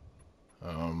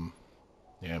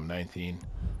 Yeah, I'm 19.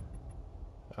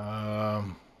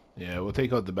 Yeah, we'll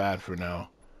take out the bat for now.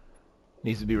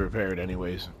 Needs to be repaired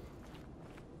anyways.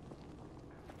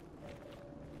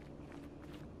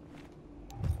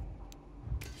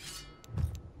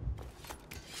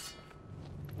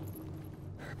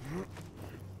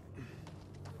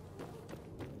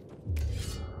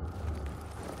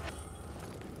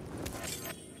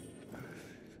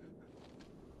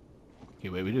 Okay,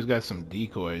 wait, we just got some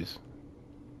decoys.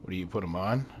 What do you put them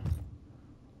on?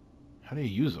 How do you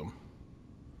use them?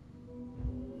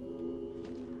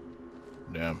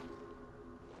 Damn.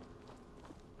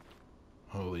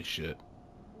 Holy shit.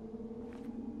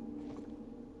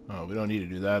 Oh, we don't need to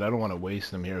do that. I don't want to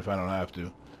waste them here if I don't have to.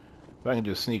 If I can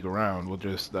just sneak around, we'll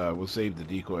just, we'll save the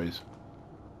decoys.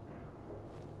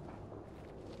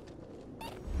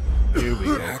 Here we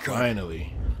go,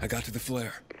 finally. I got to the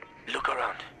flare. Look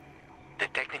around. The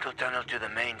technical tunnel to the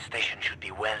main station should be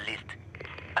well lit.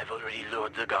 I've already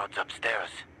lured the guards upstairs.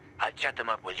 I'll chat them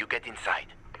up while you get inside.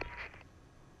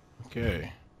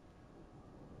 Okay.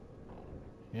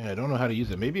 Yeah, I don't know how to use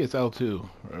it. Maybe it's L2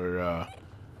 or yeah,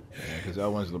 because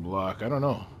L1's the block. I don't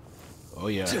know. Oh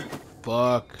yeah.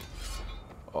 Fuck.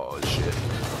 Oh shit.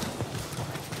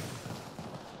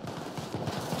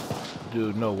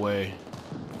 Dude, no way.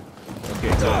 Okay,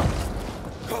 go.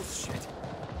 Oh shit.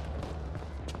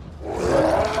 What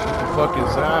the fuck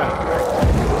is that?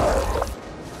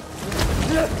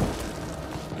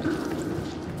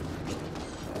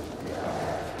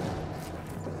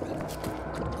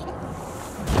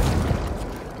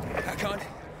 Hakon,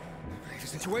 the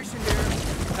situation here.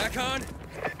 Hakon.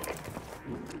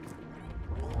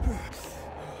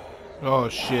 Oh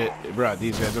shit, it brought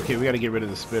these guys. Okay, we gotta get rid of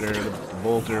the spitter, the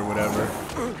bolter, whatever.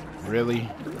 Really?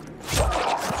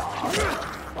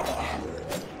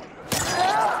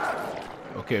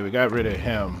 Okay, we got rid of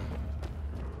him.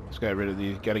 Let's Just got rid of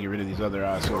these. Got to get rid of these other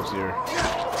assholes here.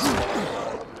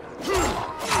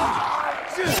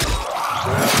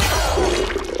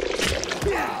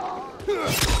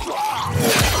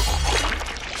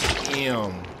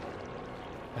 Damn.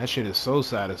 That shit is so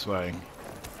satisfying.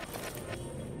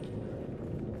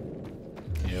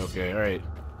 Yeah, okay, alright.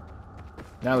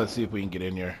 Now let's see if we can get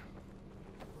in here.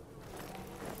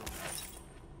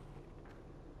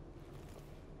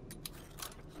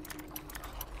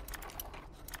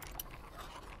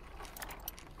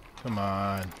 Come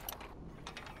on.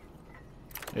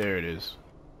 There it is.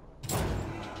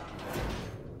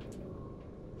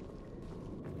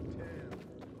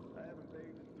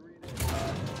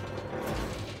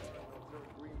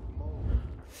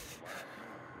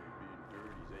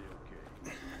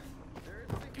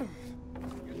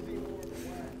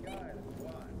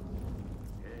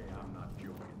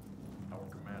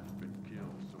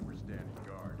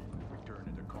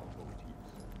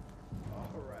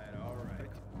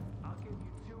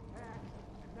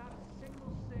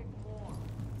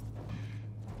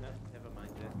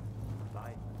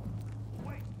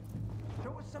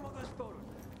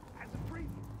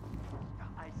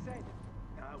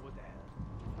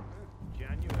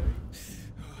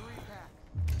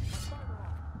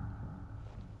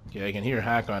 Yeah, I can hear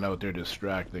Harran out there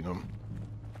distracting him.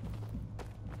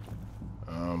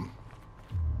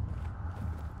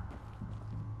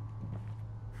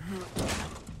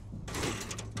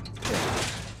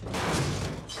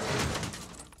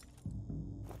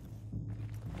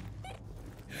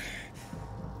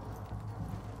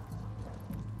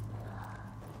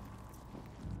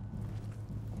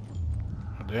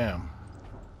 Damn.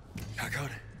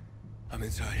 Harran, I'm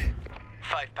inside.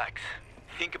 5 packs.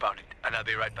 Think about it, and I'll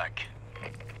be right back.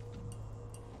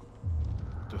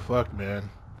 What the fuck, man?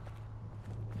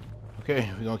 Okay,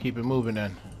 we're gonna keep it moving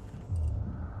then.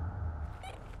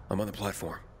 I'm on the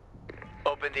platform.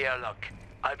 Open the airlock.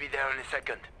 I'll be there in a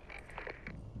second.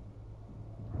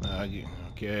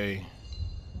 Okay.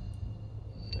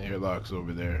 The airlock's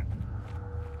over there.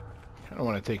 I don't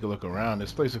want to take a look around.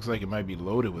 This place looks like it might be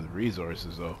loaded with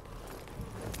resources, though.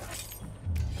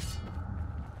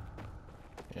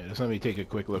 Yeah, just let me take a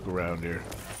quick look around here.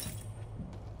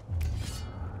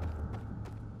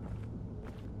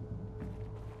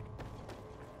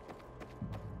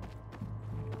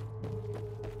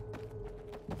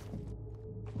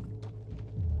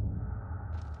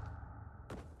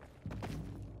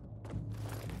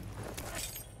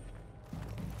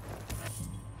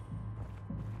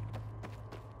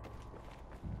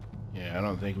 Yeah, I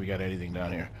don't think we got anything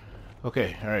down here.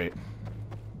 Okay, alright.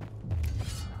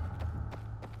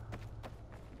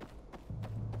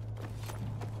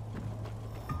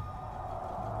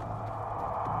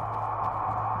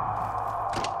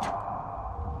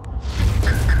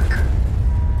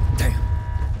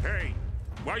 Hey,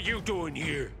 what are you doing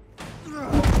here?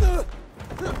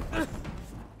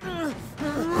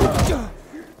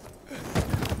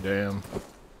 Damn.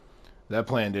 That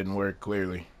plan didn't work,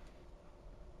 clearly.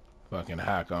 Fucking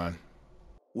Harran.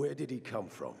 Where did he come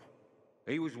from?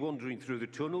 He was wandering through the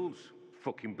tunnels.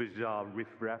 Fucking bizarre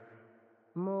riffraff.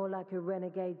 More like a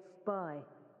renegade spy.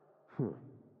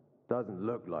 Doesn't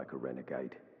look like a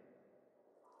renegade.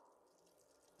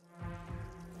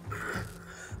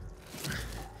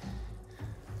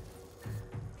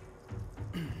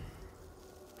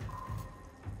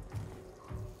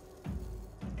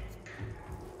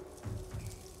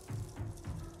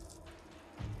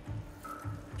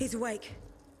 He's awake.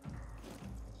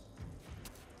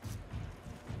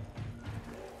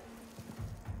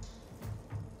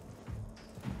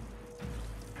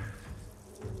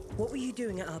 What were you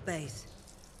doing at our base?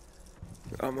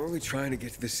 I'm only trying to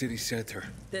get to the city center.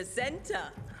 The center?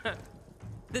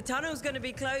 The tunnel's gonna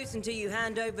be closed until you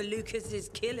hand over Lucas's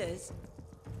killers.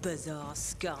 Bizarre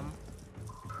scum.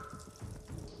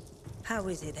 How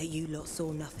is it that you lot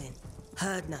saw nothing,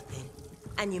 heard nothing,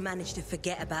 and you managed to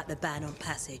forget about the ban on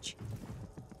passage?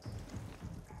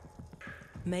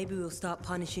 Maybe we'll start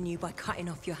punishing you by cutting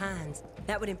off your hands.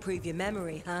 That would improve your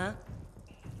memory, huh?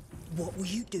 What were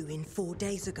you doing 4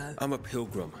 days ago? I'm a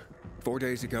pilgrim. 4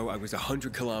 days ago, I was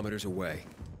 100 kilometers away.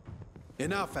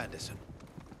 Enough, Anderson.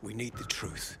 We need the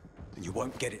truth, and you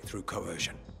won't get it through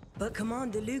coercion. But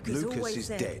Commander Lucas always is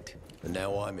said... dead, and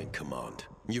now I'm in command.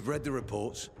 You've read the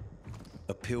reports?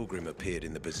 A pilgrim appeared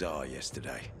in the bazaar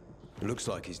yesterday. It looks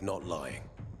like he's not lying.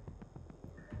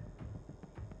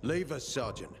 Leave us,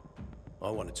 Sergeant.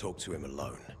 I want to talk to him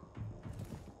alone.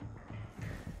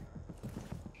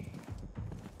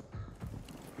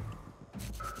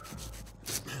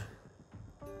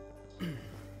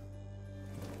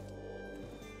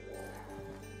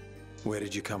 Where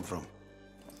did you come from?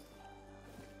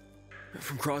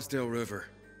 From Crossdale River.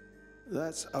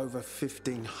 That's over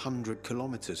 1,500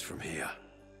 kilometers from here.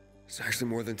 It's actually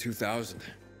more than 2,000.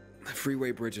 The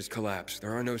freeway bridges collapsed.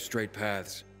 There are no straight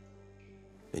paths.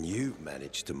 And you've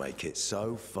managed to make it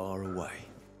so far away.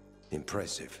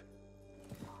 Impressive.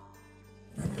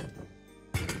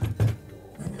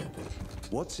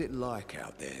 What's it like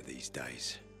out there these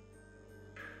days?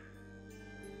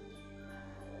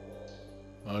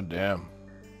 Oh damn.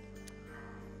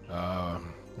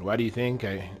 Why do you think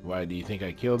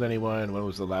I killed anyone? When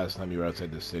was the last time you were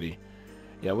outside the city?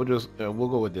 Yeah, we'll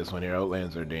go with this one here.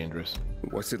 Outlands are dangerous.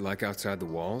 What's it like outside the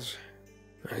walls?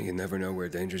 You never know where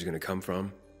danger's gonna come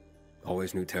from.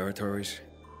 Always new territories,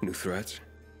 new threats.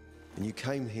 And you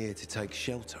came here to take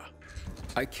shelter?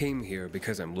 I came here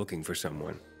because I'm looking for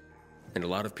someone. And a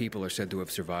lot of people are said to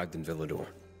have survived in Villador.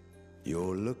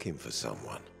 You're looking for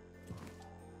someone?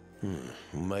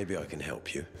 Maybe I can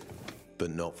help you,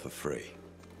 but not for free.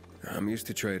 I'm used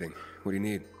to trading. What do you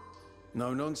need?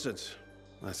 No nonsense.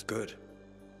 That's good.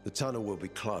 The tunnel will be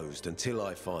closed until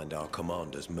I find our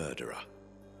commander's murderer,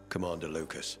 Commander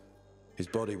Lucas. His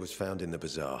body was found in the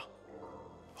bazaar,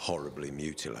 horribly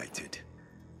mutilated.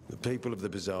 The people of the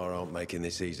bazaar aren't making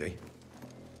this easy.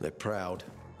 They're proud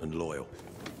and loyal.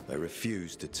 They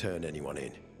refuse to turn anyone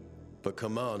in. But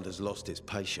command has lost its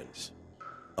patience.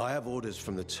 I have orders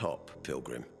from the top,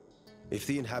 Pilgrim. If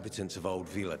the inhabitants of Old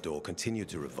Villador continue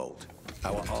to revolt,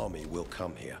 our army will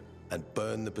come here and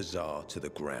burn the bazaar to the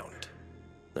ground.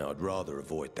 Now, I'd rather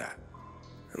avoid that.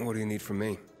 What do you need from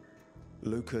me?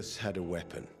 Lucas had a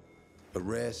weapon. A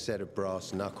rare set of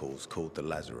brass knuckles called the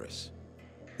Lazarus.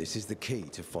 This is the key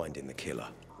to finding the killer.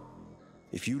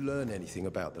 If you learn anything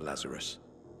about the Lazarus,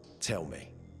 tell me,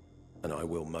 and I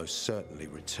will most certainly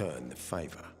return the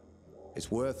favor.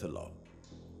 It's worth a lot,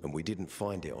 and we didn't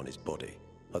find it on his body.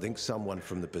 I think someone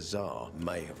from the bazaar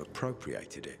may have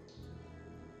appropriated it.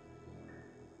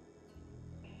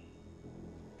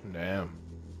 Damn.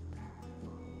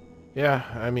 Yeah,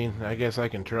 I mean, I guess I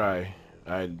can try.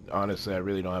 Honestly, I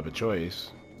really don't have a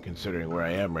choice, considering where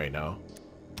I am right now.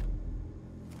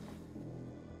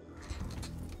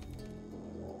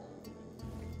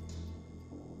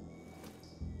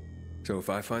 So if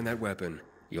I find that weapon,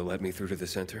 you'll let me through to the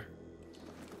center?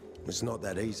 It's not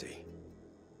that easy.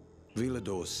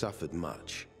 Villador suffered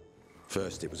much.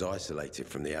 First, it was isolated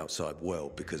from the outside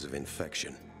world because of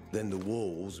infection. Then the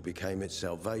walls became its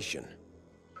salvation.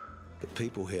 But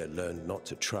people here learned not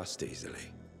to trust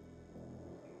easily.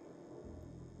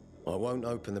 I won't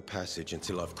open the passage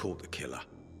until I've caught the killer.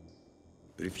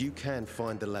 But if you can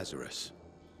find the Lazarus,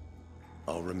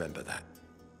 I'll remember that.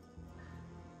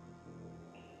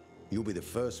 You'll be the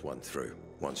first one through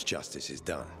once justice is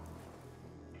done.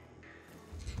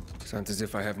 Sounds as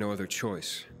if I have no other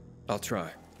choice. I'll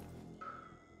try.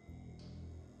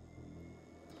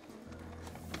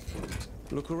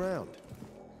 Look around.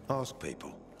 Ask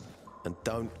people. And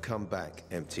don't come back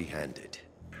empty-handed.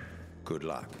 Good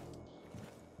luck.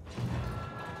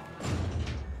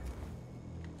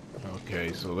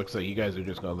 Okay, so it looks like you guys are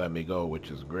just gonna let me go,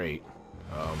 which is great.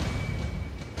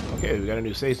 Okay, we got a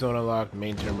new safe zone unlocked,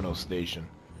 main terminal station.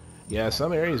 Yeah,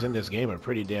 some areas in this game are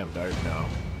pretty damn dark now.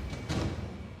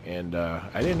 And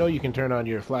I didn't know you can turn on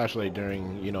your flashlight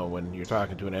during, you know, when you're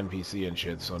talking to an NPC and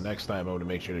shit, so next time I'm gonna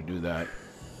make sure to do that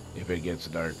if it gets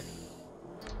dark.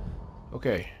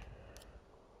 Okay.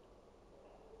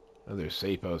 Another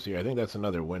safe house here. I think that's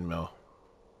another windmill.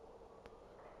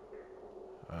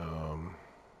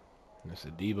 That's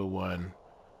the Diva one.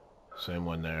 Same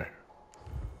one there.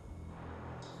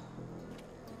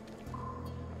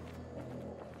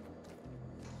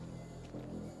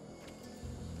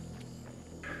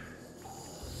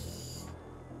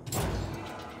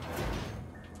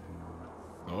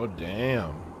 Oh,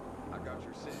 damn. I got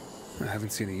your six. I haven't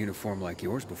seen a uniform like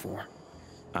yours before.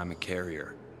 I'm a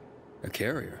carrier. A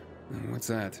carrier? What's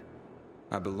that?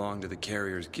 I belong to the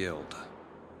Carriers Guild.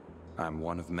 I'm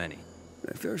one of many.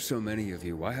 If there's so many of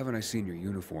you, why haven't I seen your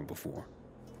uniform before?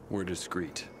 We're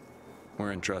discreet.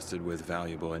 We're entrusted with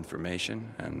valuable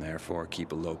information, and therefore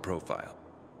keep a low profile.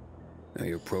 Now,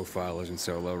 your profile isn't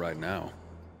so low right now.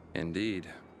 Indeed.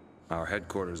 Our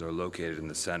headquarters are located in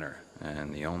the center,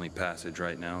 and the only passage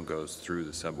right now goes through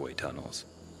the subway tunnels.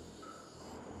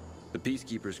 The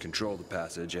Peacekeepers control the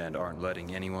passage and aren't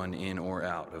letting anyone in or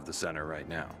out of the center right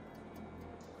now.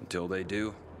 Until they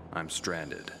do, I'm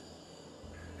stranded.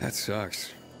 That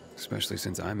sucks, especially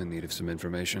since I'm in need of some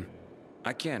information.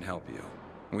 I can't help you.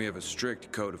 We have a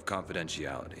strict code of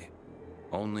confidentiality.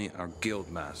 Only our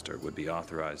guild master would be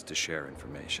authorized to share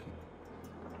information.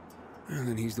 And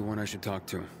then he's the one I should talk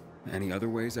to. Any other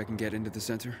ways I can get into the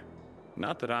center?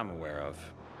 Not that I'm aware of.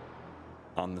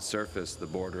 On the surface, the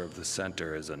border of the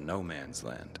center is a no man's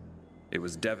land. It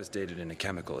was devastated in a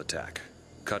chemical attack,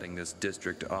 cutting this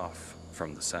district off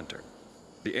from the center.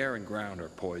 The air and ground are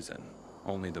poison.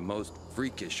 Only the most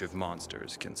freakish of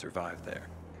monsters can survive there.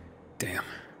 Damn.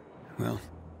 Well,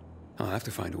 I'll have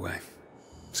to find a way.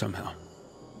 Somehow.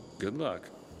 Good luck.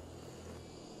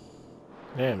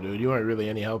 Damn, dude, you weren't really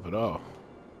any help at all.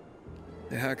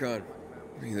 Hey, Harran,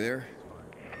 are you there?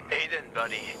 Aiden,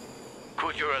 buddy.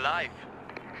 Good you're alive.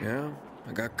 Yeah,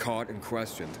 I got caught and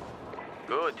questioned.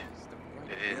 Good.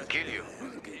 They didn't kill you.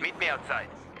 Meet me outside.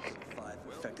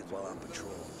 Affected while on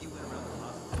patrol.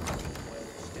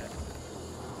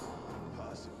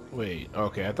 Wait,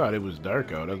 okay, I thought it was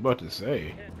dark out. I was about to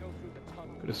say.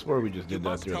 Could have swore we just did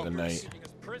that during the night.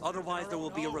 Otherwise, there will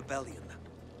be a rebellion.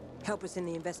 Help us in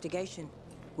the investigation.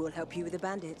 We'll help you with the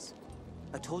bandits.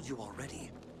 I told you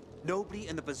already. Nobody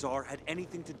in the bazaar had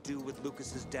anything to do with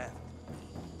Lucas's death.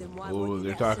 Then why Oh, wouldn't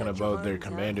they're you talking search about their your own,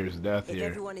 commander's death If here.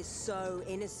 everyone is so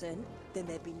innocent, then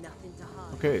there'd be nothing to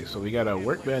hide. Okay, so we got a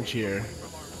workbench here.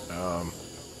 We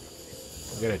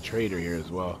got a trader here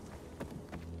as well.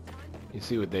 You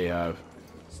see what they have.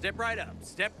 Step right up.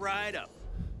 Step right up.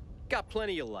 Got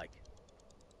plenty you like.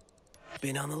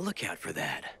 Been on the lookout for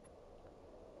that.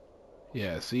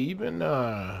 Yeah, see, even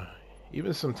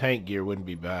some tank gear wouldn't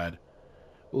be bad.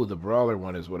 Oh, the brawler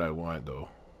one is what I want though.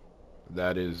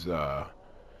 That is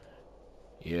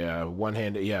yeah,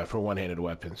 one-handed, yeah, for one-handed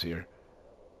weapons here.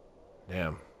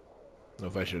 Damn. Know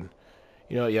if I should,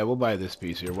 you know, yeah, we'll buy this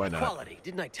piece here. Why not? Quality,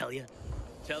 didn't I tell you?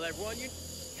 Tell everyone you...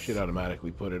 Should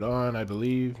automatically put it on, I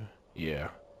believe. Yeah.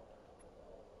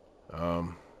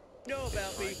 Know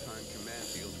about me.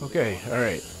 Okay,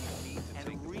 alright.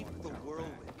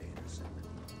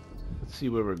 Let's see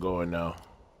where we're going now.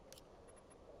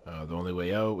 The only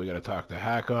way out, we gotta talk to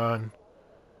Harran.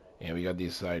 And we got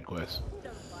these side quests.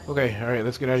 Okay, alright,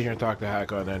 let's get out of here and talk to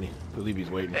Harran then. I believe he's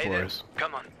waiting Hey for there. us.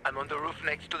 Come on, I'm on the roof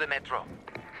next to the metro.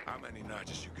 How many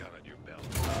notches you got on your belt?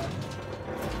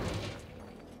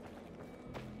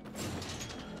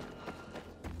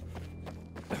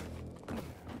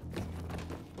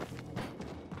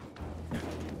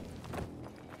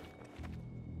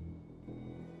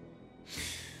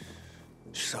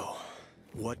 So,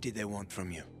 what did they want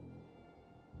from you?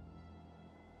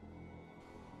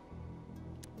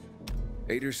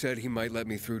 Aiden said he might let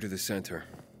me through to the center,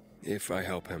 if I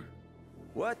help him.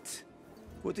 What?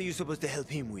 What are you supposed to help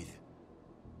him with?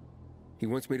 He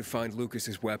wants me to find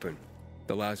Lucas's weapon,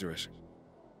 the Lazarus.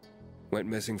 Went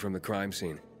missing from the crime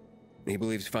scene. He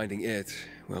believes finding it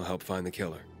will help find the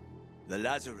killer. The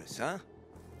Lazarus, huh?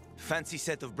 Fancy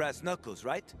set of brass knuckles,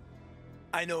 right?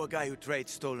 I know a guy who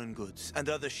trades stolen goods and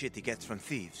other shit he gets from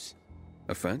thieves.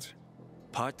 A fence?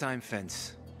 Part-time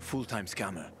fence, full-time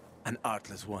scammer. An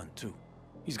artless one, too.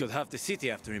 He's got half the city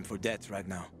after him for debt right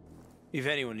now. If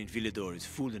anyone in Villador is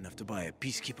fool enough to buy a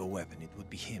peacekeeper weapon, it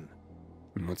would be him.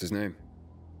 And what's his name?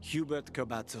 Hubert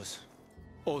Cabazos,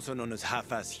 also known as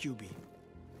Half-Ass Hubie.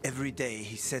 Every day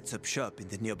he sets up shop in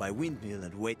the nearby windmill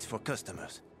and waits for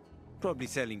customers. Probably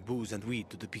selling booze and weed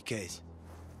to the PKs.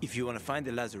 If you want to find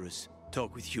the Lazarus,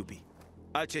 talk with Hubie.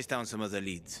 I'll chase down some other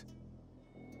leads.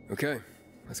 Okay,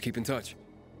 let's keep in touch.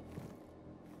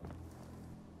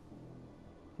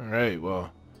 Alright,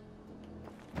 well,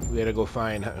 we gotta go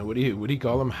find, what do you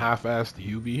call him? Half-assed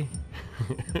Hubie?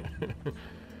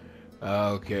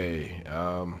 Okay,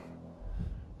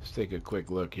 let's take a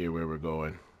quick look here where we're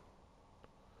going.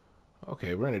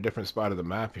 Okay, we're in a different spot of the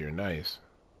map here, nice.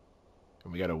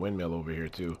 And we got a windmill over here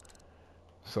too.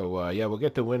 So yeah, we'll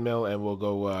get the windmill and we'll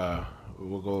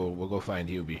go find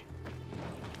Hubie.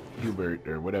 Hubert,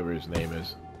 or whatever his name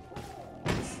is.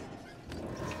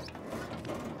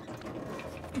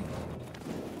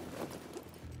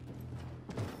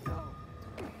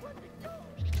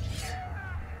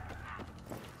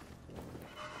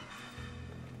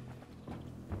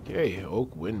 Okay,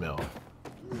 Oak Windmill.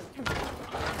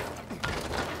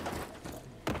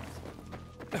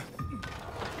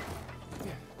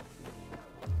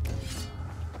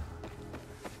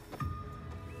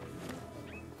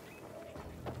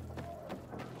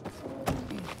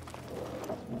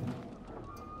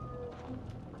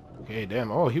 Okay,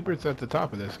 damn. Oh, Hubert's at the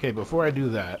top of this. Okay, before I do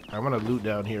that, I want to loot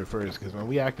down here first, because when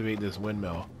we activate this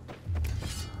windmill,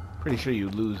 pretty sure you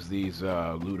lose these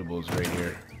lootables right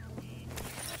here.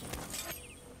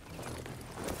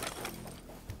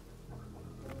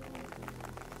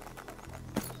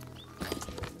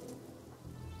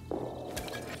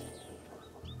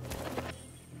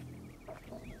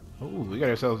 Oh, we got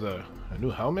ourselves a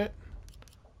new helmet,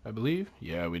 I believe.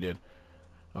 Yeah, we did.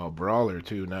 Oh, brawler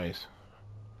too. Nice.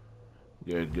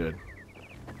 Good, good.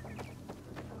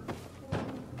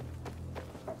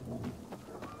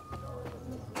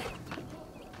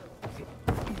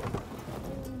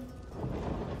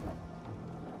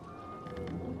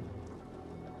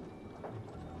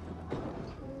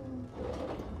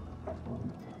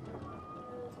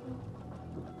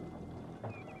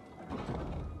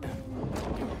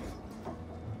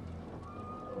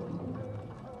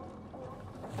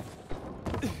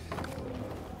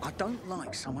 I don't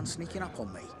like someone sneaking up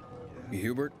on me. You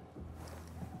Hubert?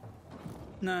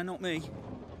 No, not me.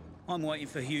 I'm waiting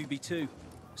for Hubie too,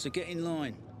 so get in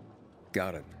line.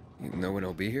 Got it. You know when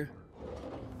he'll be here?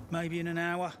 Maybe in an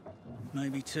hour,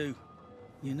 maybe two.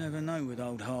 You never know with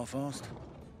old half-assed.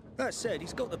 That said,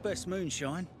 he's got the best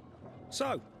moonshine.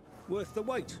 So, worth the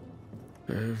wait.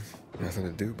 Nothing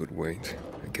to do but wait,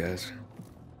 I guess.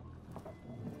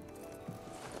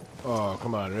 Oh,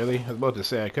 come on, really? I was about to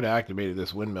say I could have activated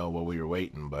this windmill while we were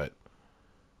waiting, but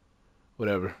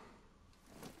whatever.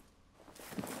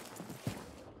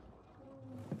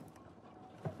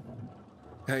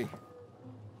 Hey,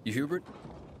 you Hubert?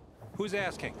 Who's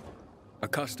asking? A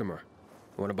customer.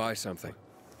 Want to buy something.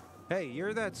 Hey,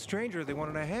 you're that stranger they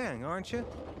wanted to hang, aren't you?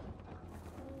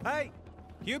 Hey,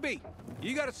 Hubie,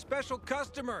 you got a special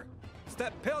customer. It's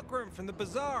that pilgrim from the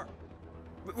bazaar.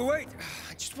 Wait,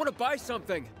 I just want to buy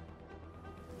something.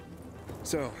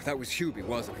 So, that was Hubie,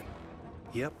 wasn't it?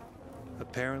 Yep.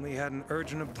 Apparently had an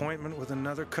urgent appointment with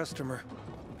another customer.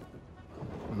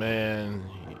 Man,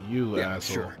 you yeah,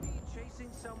 asshole. Sure. Chasing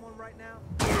someone right now?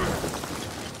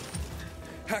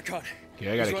 Harran.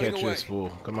 Okay, I gotta catch this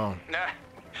fool. Come on. Nah,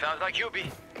 sounds like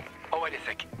Hubie. Oh, wait a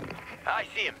sec. I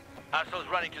see him. Asshole's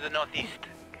running to the northeast.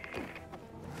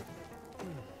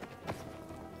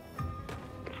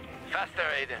 Faster,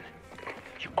 Aiden.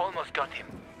 You almost got him.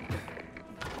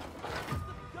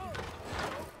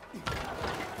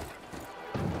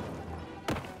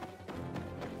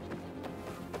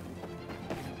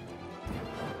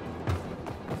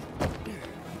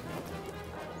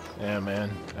 Yeah, man.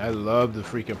 I love the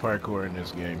freaking parkour in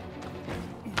this game.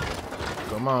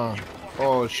 Come on.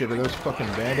 Oh, shit. Are those fucking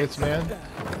bandits, man?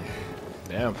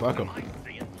 Damn, fuck them.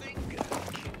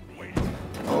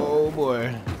 Oh,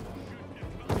 boy.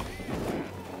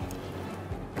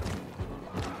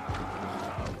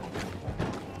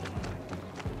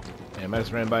 Damn, I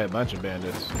just ran by a bunch of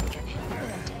bandits.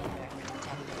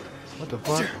 What the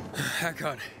fuck?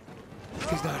 Harran.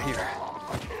 He's not here.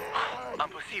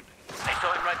 Impossible. I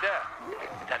saw him right there.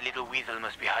 That little weasel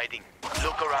must be hiding.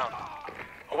 Look around.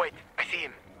 Oh, wait. I see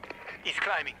him. He's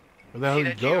climbing. Where the hell See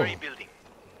did that he go? GRE building?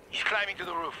 He's climbing to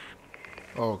the roof.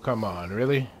 Oh, come on.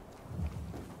 Really?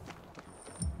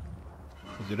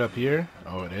 Is it up here?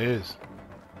 Oh, it is.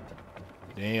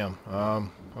 Damn.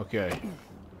 Okay.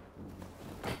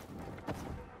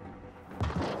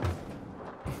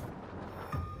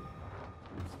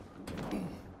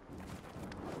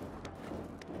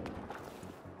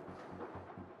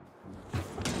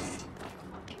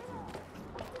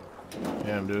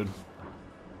 Damn, dude.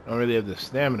 I don't really have the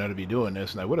stamina to be doing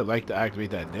this, and I would have liked to activate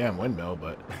that damn windmill,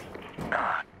 but...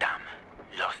 Ah, damn.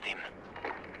 Lost him.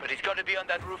 But he's got to be on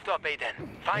that rooftop, Aiden.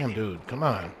 Find Damn, him. dude. Come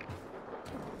on.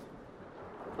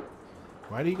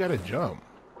 Why do you gotta jump?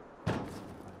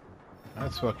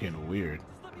 That's fucking weird.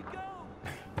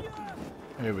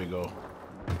 Here we go.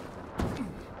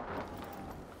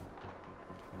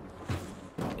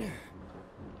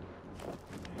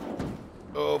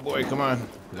 Oh boy, come on.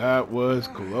 That was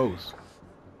close.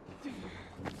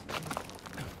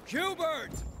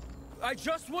 Hubert! I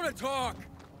just want to talk!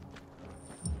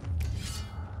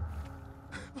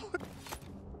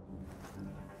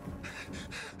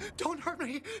 Don't hurt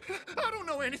me. I don't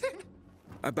know anything.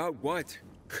 About what?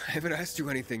 I haven't asked you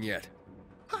anything yet.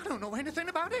 I don't know anything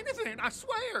about anything, I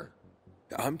swear.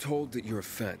 I'm told that you're a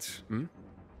fence, hmm?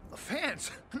 A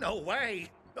fence? No way.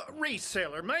 A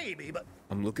reseller, maybe, but...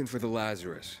 I'm looking for the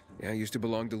Lazarus. Yeah, used to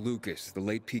belong to Lucas, the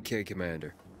late PK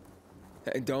commander.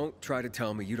 And don't try to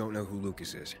tell me you don't know who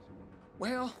Lucas is.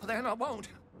 Well, then I won't.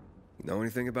 You know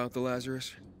anything about the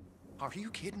Lazarus? Are you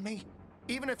kidding me?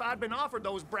 Even if I'd been offered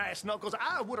those brass knuckles,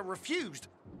 I would have refused.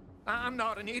 I'm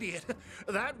not an idiot.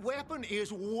 That weapon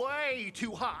is way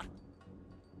too hot.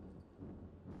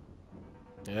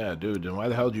 Yeah, dude, then why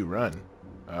the hell did you run?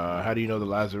 How do you know the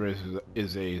Lazarus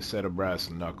is a set of brass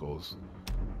knuckles?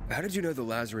 How did you know the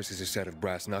Lazarus is a set of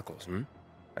brass knuckles, hmm?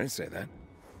 I didn't say that.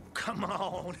 Come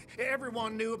on.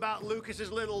 Everyone knew about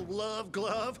Lucas's little love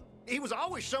glove. He was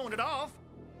always showing it off.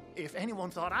 If anyone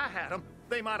thought I had him,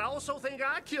 they might also think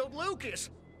I killed Lucas,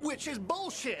 which is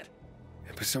bullshit.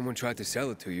 But someone tried to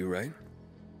sell it to you, right?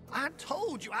 I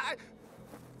told you,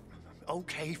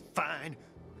 Okay, fine.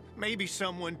 Maybe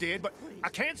someone did, but I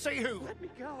can't say who. Let me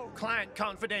go. Client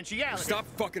confidentiality. Stop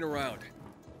fucking around.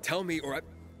 Tell me or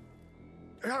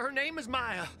Her name is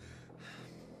Maya.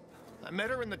 I met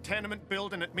her in the tenement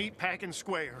building at Meatpacking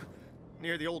Square,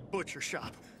 near the old butcher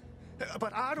shop.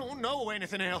 But I don't know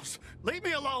anything else. Leave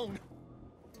me alone.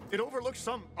 It overlooks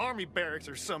some army barracks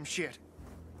or some shit.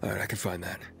 Alright, I can find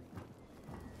that.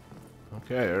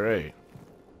 Okay, alright.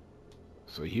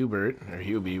 So Hubert, or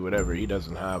Hubie, whatever, he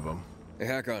doesn't have them. Hey,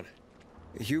 Hakon.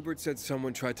 Hubert said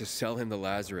someone tried to sell him the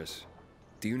Lazarus.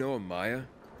 Do you know a Maya?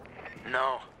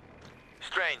 No.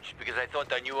 Strange, because I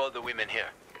thought I knew all the women here.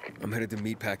 I'm headed to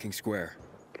Meatpacking Square.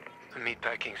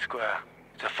 Meatpacking Square.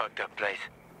 It's a fucked up place.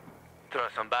 There are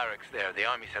some barracks there the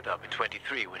army set up in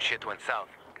 23 when shit went south.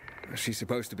 She's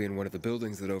supposed to be in one of the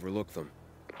buildings that overlook them.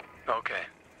 Okay.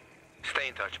 Stay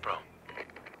in touch, bro.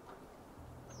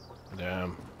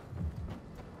 Damn.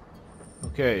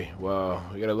 Okay, well,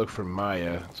 we gotta look for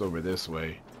Maya. It's over this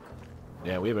way.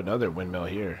 Yeah, we have another windmill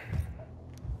here.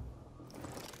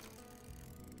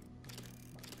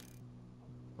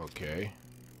 Okay.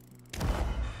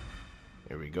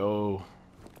 Here we go.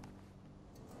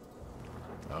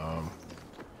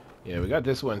 Yeah, we got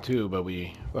this one too, but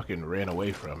we fucking ran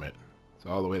away from it. It's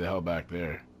all the way the hell back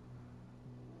there.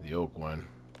 The oak one.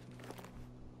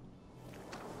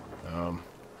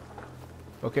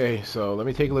 Okay, so let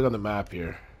me take a look on the map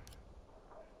here.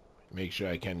 Make sure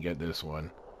I can get this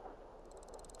one.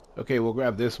 Okay, we'll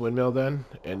grab this windmill then,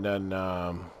 and then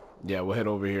yeah, we'll head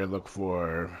over here and look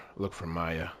for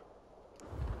Maya.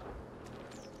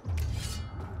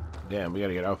 Damn, we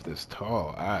gotta get off this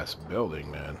tall ass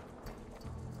building, man.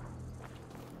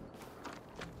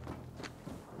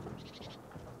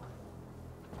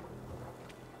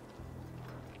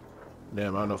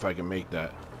 Damn, I don't know if I can make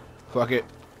that. Fuck it.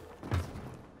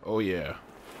 Oh yeah.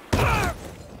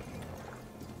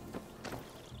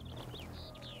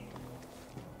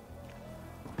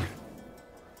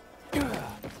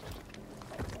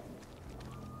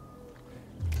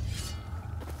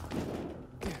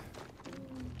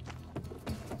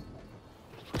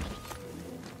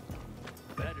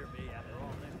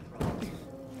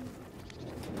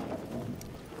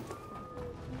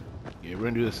 Yeah, we're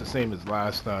gonna do this the same as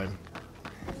last time.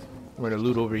 We're gonna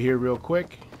loot over here real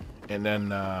quick, and then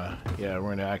yeah, we're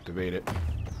gonna activate it.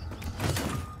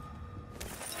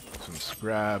 Some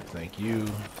scrap, thank you.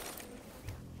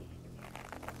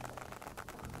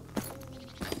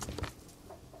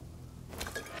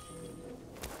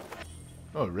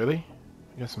 Oh really?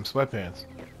 You got some sweatpants.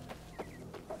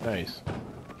 Nice.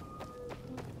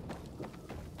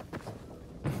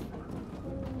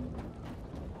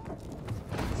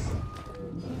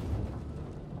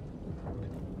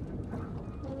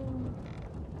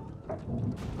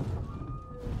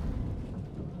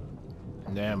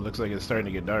 Damn, looks like it's starting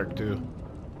to get dark too.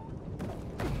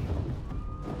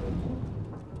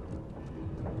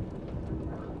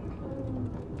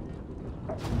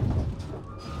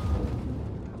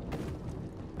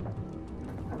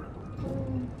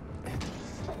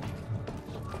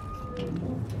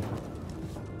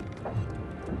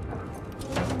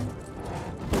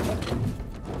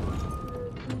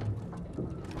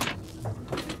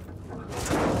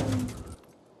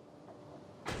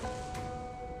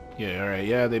 Yeah, alright,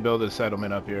 yeah, they built a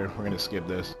settlement up here. We're gonna skip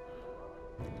this.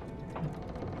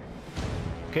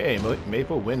 Okay,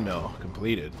 Maple Windmill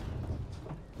completed.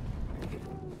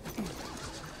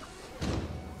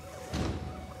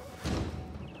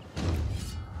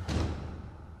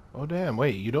 Oh damn,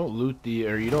 wait, you don't loot the,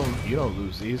 or you don't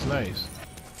lose these, nice.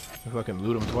 You fucking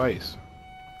loot them twice.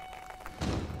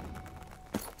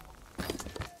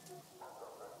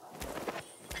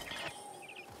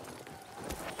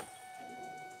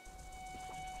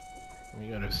 We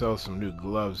gotta sell some new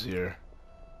gloves here.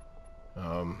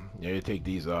 Yeah, you take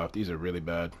these off. These are really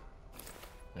bad.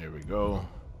 There we go.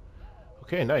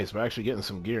 Okay, nice. We're actually getting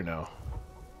some gear now.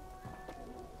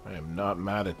 I am not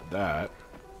mad at that.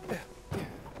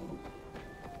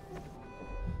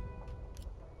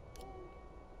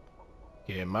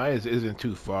 Yeah, Maya's isn't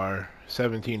too far.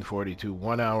 1742,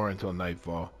 1 hour until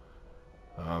nightfall.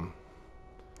 I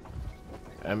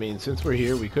mean, since we're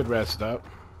here, we could rest up.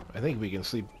 I think we can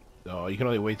sleep. Oh, you can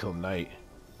only wait till night.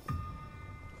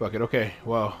 Fuck it, okay.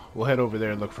 Well, we'll head over there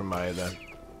and look for Maya then.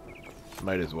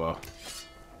 Might as well.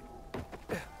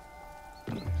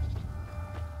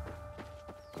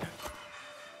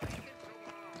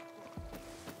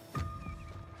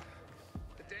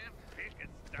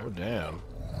 Oh, damn.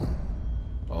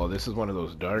 Oh, this is one of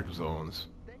those dark zones.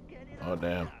 Oh,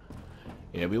 damn.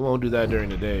 Yeah, we won't do that during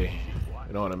the day.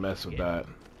 We don't want to mess with that.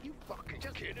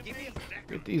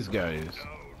 Get these guys.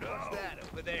 What's that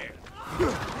over there?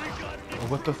 Oh,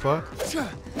 what the fuck?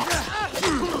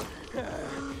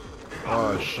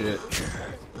 Oh shit.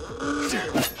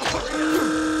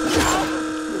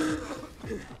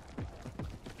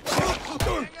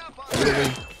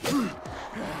 Really?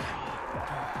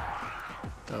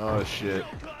 Oh shit.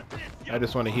 I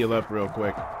just want to heal up real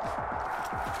quick.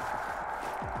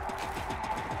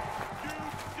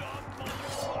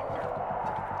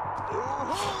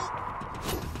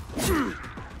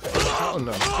 What in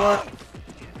the fuck?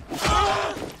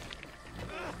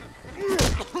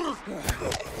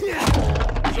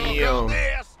 Damn.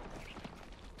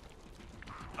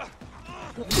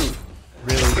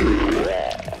 Really?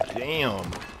 Damn.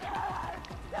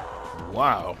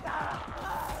 Wow.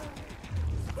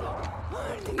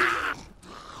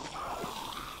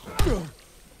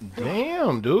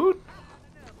 Damn, dude.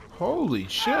 Holy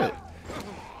shit.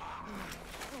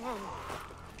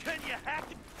 Can you hack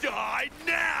it? Die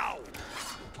now!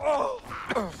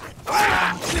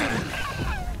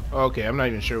 Okay, I'm not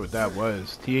even sure what that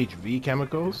was. THV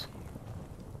chemicals?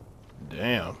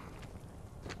 Damn.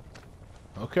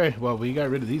 Okay, well, we got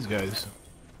rid of these guys.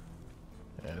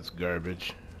 That's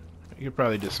garbage. You could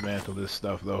probably dismantle this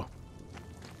stuff, though.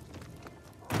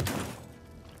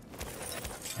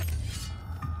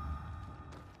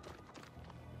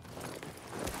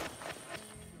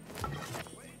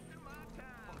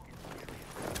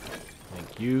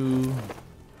 Thank you.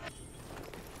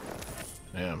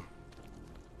 Damn.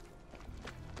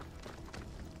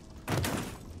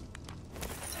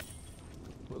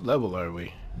 What level are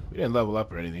we? We didn't level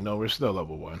up or anything. No, we're still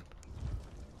level 1.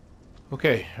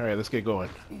 Okay, alright, let's get going.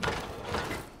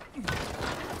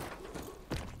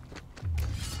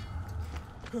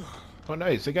 Oh,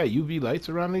 nice. They got UV lights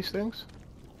around these things?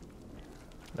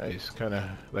 Nice. Kind of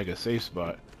like a safe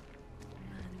spot.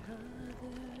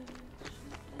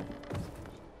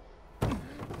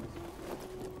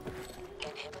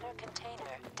 Inhibitor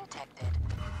container detected.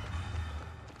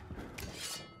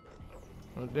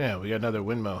 Oh, damn. We got another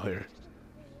windmill here.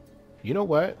 You know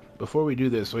what? Before we do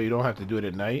this, so you don't have to do it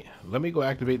at night, let me go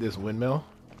activate this windmill.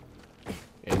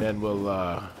 And then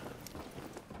we'll,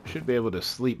 should be able to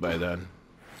sleep by then.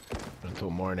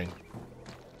 Until morning.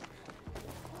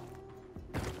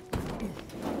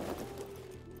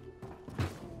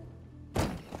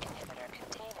 Inhibitor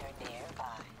container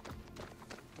nearby.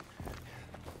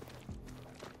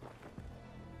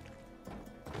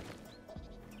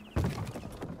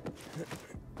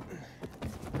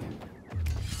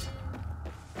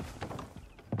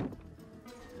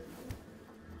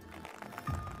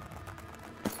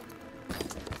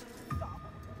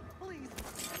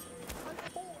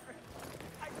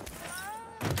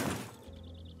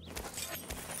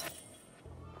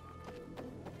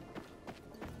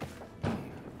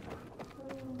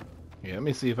 Yeah, let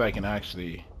me see if I can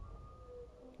actually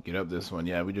get up this one.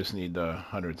 Yeah, we just need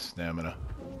 100 stamina.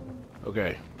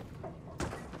 Okay.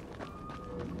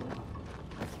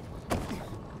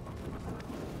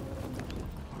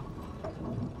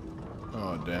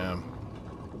 Oh, damn.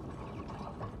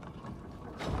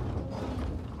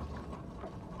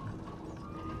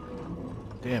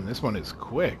 Damn, this one is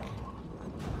quick.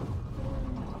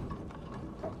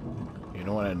 You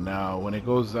know what? Now, when it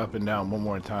goes up and down one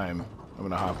more time, I'm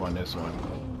gonna hop on this one.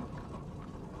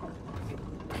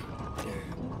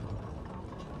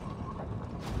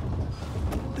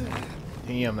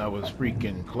 Damn, that was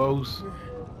freaking close.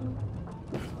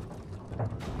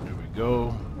 There we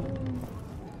go.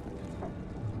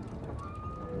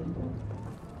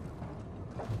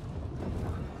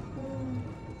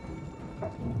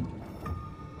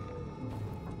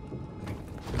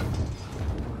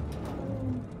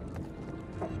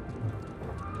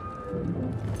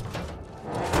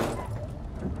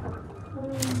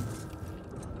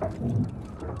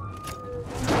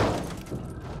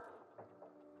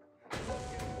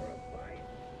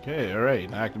 Okay,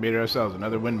 alright, activated ourselves,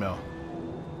 another windmill.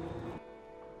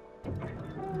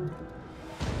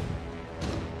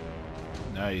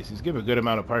 Nice, he's giving a good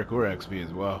amount of parkour XP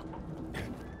as well.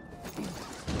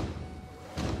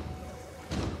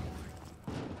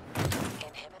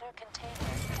 Inhibitor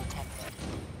container detected.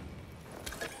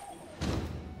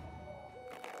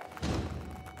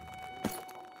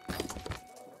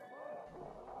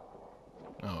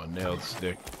 Oh, a nailed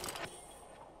stick.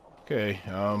 Okay,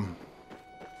 I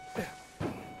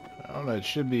don't know, it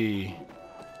should be...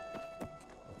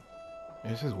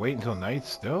 It says wait until night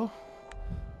still?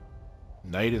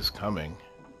 Night is coming.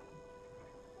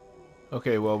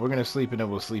 Okay, well, we're gonna sleep and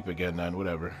then we'll sleep again then,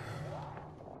 whatever.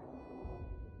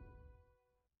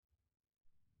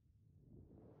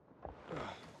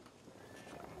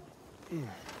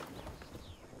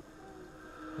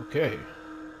 Okay.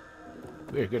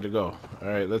 We're good to go.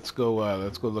 Alright, let's go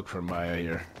look for Maya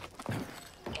here.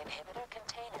 Inhibitor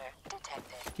container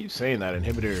detected. Keep saying that,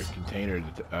 inhibitor container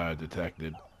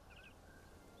detected.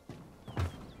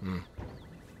 Inhibitor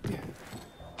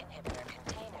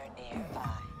container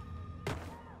nearby.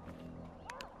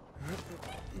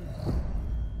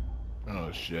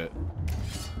 Oh shit.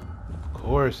 Of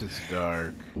course it's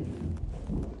dark.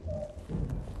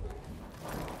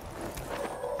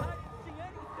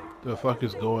 The fuck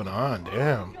is going on?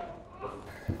 Damn.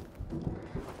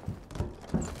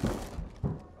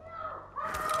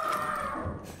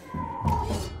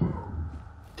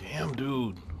 Damn,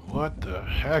 dude. What the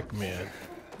heck, man?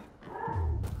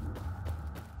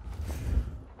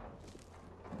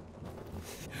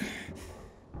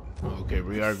 Okay,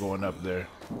 we are going up there.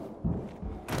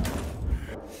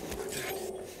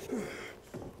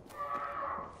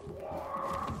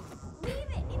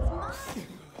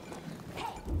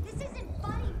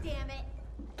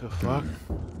 The fuck?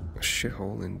 A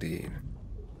shithole indeed.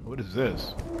 What is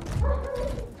this?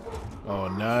 Oh,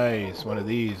 nice. One of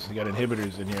these. We got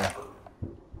inhibitors in here.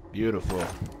 Beautiful.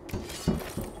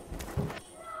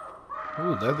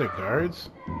 Ooh, leather guards?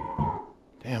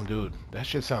 Damn, dude. That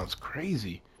shit sounds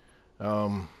crazy. Here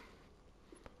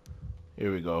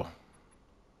we go.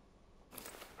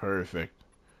 Perfect.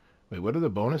 Wait, what are the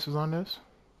bonuses on this?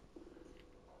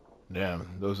 Damn,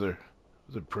 those are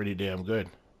pretty damn good.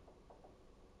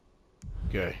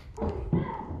 Okay.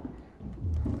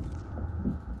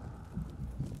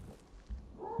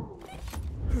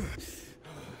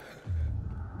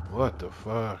 What the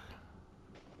fuck?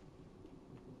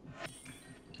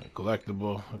 A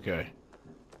collectible. Okay.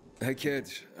 Hey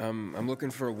kids, I'm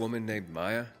looking for a woman named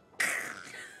Maya.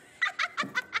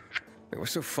 Hey,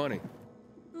 what's so funny?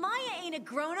 Maya ain't a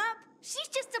grown-up. She's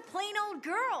just a plain old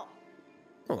girl.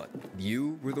 Hold on.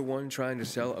 You were the one trying to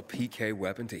sell a PK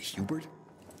weapon to Hubert?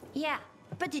 Yeah,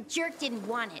 but the jerk didn't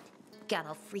want it. Got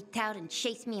all freaked out and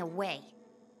chased me away.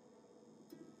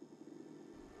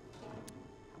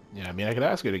 Yeah, I mean, I could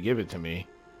ask her to give it to me.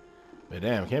 But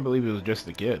damn, can't believe it was just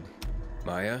a kid.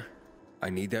 Maya, I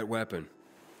need that weapon.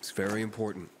 It's very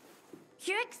important.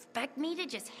 You expect me to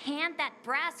just hand that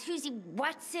brass whoozy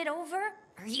what's it over?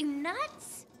 Are you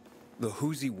nuts? The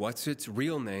Whoozy Whatsit's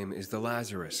real name is the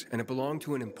Lazarus, and it belonged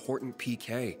to an important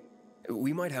PK.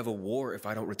 We might have a war if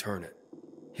I don't return it.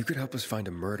 You could help us find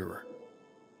a murderer.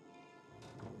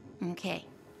 Okay,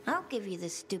 I'll give you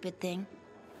this stupid thing.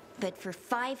 But for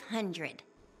 500.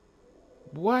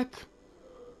 What?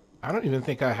 I don't even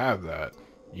think I have that.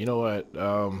 You know what?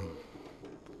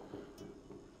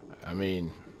 I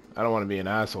mean, I don't want to be an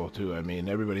asshole too. I mean,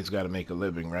 everybody's got to make a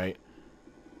living, right?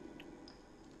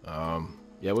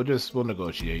 Yeah, we'll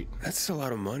negotiate. That's a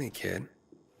lot of money, kid.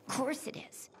 Of course it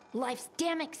is. Life's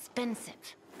damn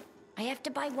expensive. I have to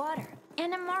buy water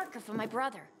and a marker for my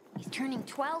brother. He's turning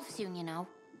 12 soon, you know.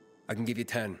 I can give you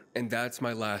 10, and that's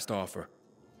my last offer.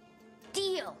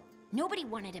 Deal. Nobody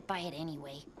wanted to buy it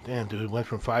anyway. Damn, dude, went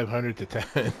from 500 to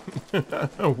 10.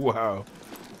 Wow.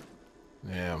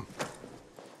 Damn.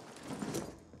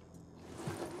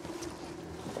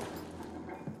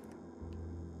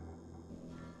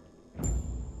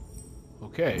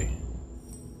 Okay.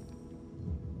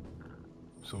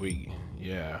 So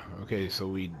okay, so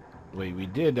we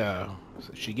did, so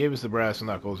she gave us the brass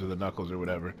knuckles or the knuckles or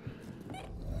whatever.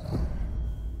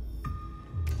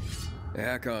 Hey,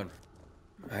 Hakon.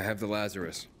 I have the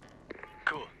Lazarus.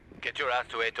 Cool. Get your ass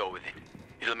to Ator with it.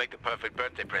 It'll make the perfect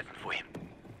birthday present for him.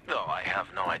 Though I have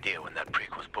no idea when that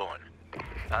prick was born.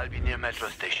 I'll be near Metro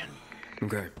Station.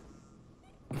 Okay.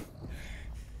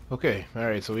 Okay,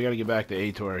 alright, so we gotta get back to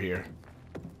Ator here.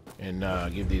 And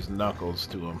give these knuckles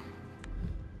to him.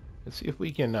 Let's see if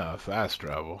we can fast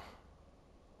travel.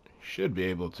 Should be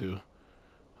able to.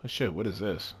 Oh shit, what is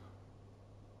this?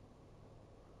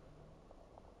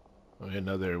 Oh,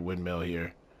 another windmill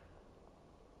here.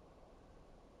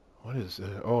 What is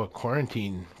that? Oh, a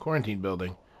quarantine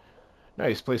building.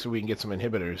 Nice place where we can get some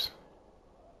inhibitors.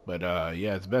 But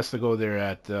yeah, it's best to go there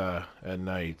at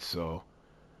night. So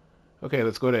okay,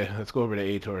 let's go over to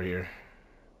Ator here.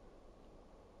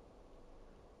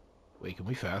 Wait, can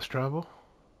we fast travel?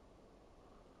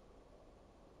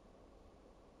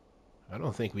 I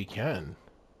don't think we can.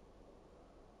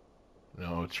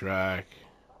 No track.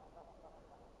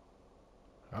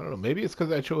 I don't know. Maybe it's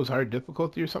because I chose hard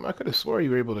difficulty or something. I could have swore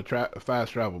you were able to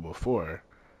fast travel before.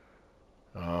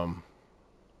 Man,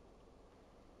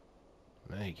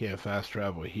 you can't fast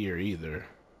travel here either.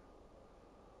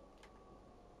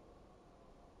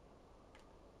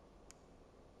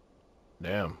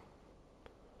 Damn.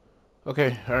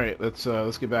 Okay, all right. Let's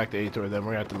get back to Aitor. Then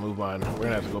we're gonna have to move on. We're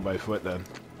gonna have to go by foot then.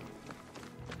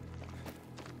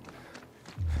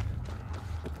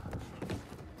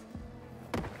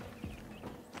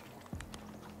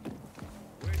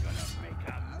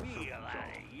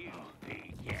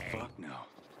 Fuck no.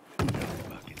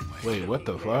 Wait, what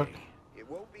the fuck? It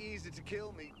won't be easy to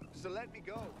kill me, so let me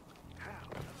go. How?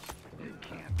 It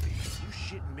can't be. You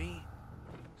shitting me?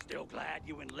 Still glad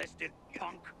you enlisted,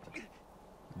 punk?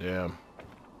 Damn.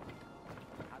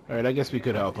 All right, I guess we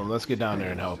could help him. Let's get down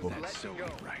there and help him. That's so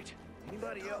right.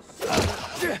 Anybody else?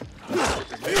 You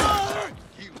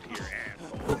here,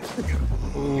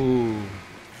 asshole. Ooh.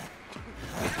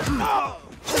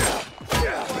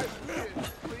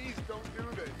 Please don't do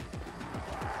this.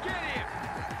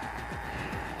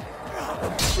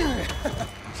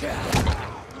 Get him!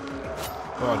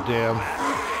 Oh damn.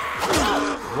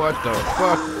 What the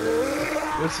fuck?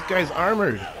 This guy's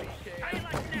armored.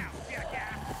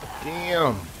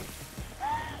 Damn.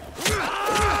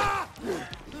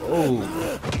 Oh.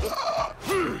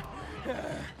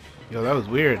 Yo, that was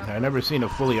weird. I never seen a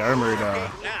fully armored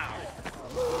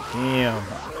damn.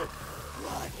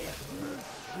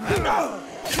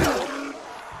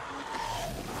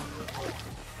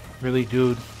 Really,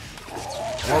 dude?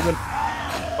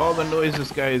 All the noise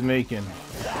this guy is making.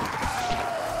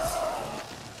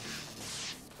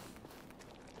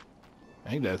 I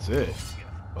think that's it.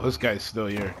 Oh, this guy's still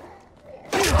here.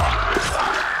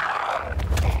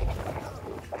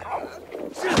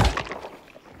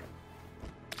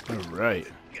 Alright.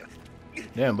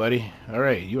 Damn, buddy.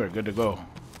 Alright, you are good to go.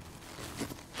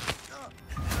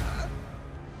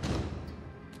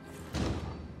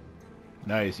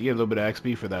 Nice. You get a little bit of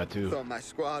XP for that, too. Thought my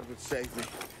squad would save me.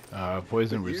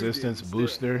 Poison resistance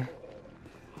booster.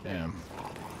 Damn.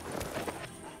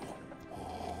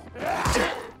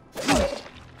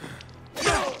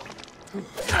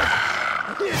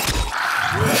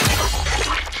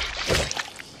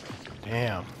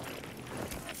 Damn.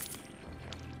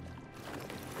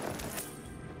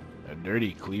 A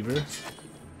dirty cleaver.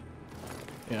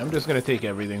 Yeah, I'm just gonna take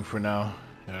everything for now.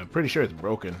 I'm pretty sure it's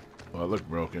broken. Well, it looked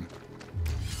broken.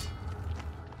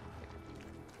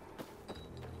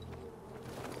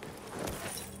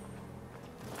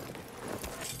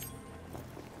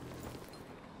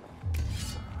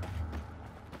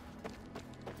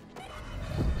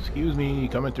 Excuse me,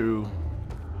 coming through.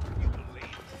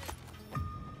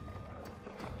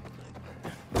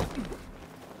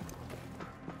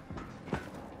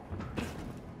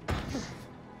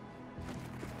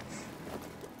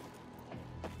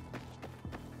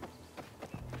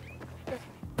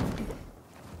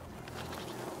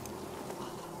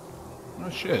 Oh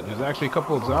shit, there's actually a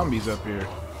couple of zombies up here.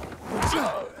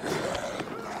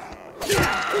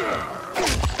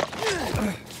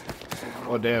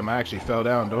 Oh damn, I actually fell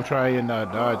down. Don't try and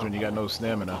dodge when you got no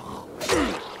stamina.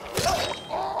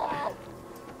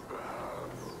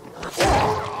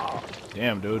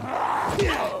 Damn, dude.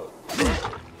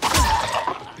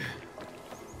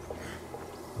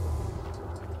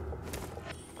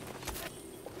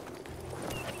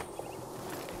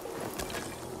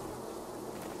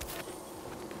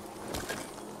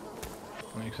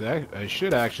 I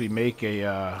should actually make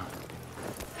a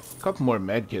couple more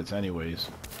med kits anyways.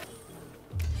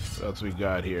 What else we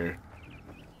got here?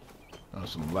 Oh,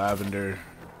 some lavender.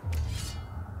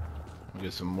 We'll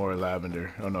get some more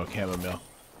lavender. Oh no, chamomile.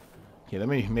 Okay, let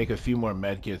me make a few more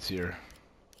med kits here.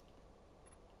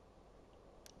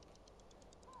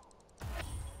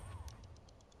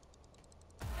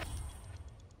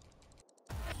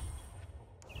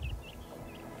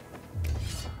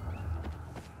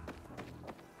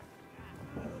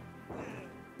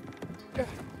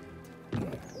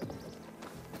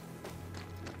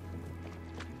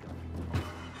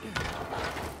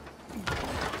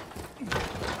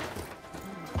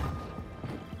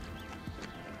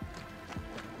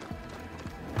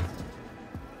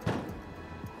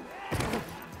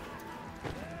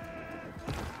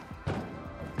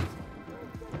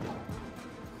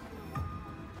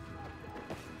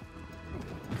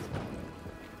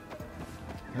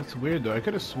 That's weird though. I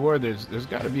could have swore there's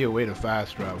got to be a way to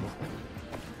fast travel.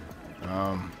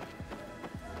 I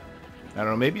don't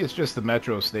know. Maybe it's just the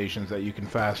metro stations that you can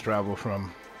fast travel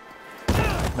from.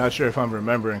 Not sure if I'm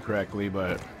remembering correctly,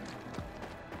 but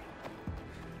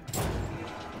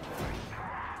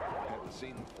Haven't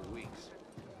seen them for weeks.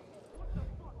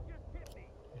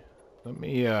 let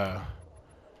me. Yeah,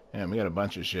 we got a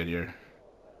bunch of shit here.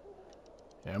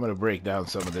 Yeah, I'm gonna break down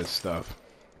some of this stuff.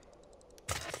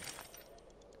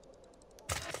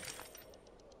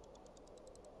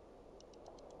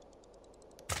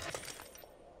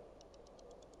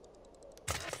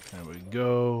 There we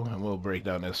go, and we'll break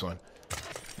down this one.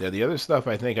 Yeah, the other stuff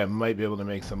I think I might be able to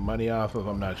make some money off of.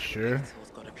 I'm not sure.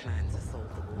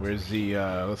 Where's the,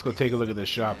 let's go take a look at the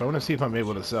shop. I want to see if I'm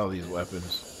able to sell these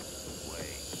weapons.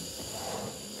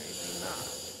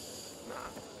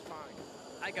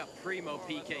 I got primo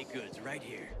PK goods right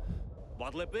here.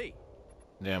 What'll it be?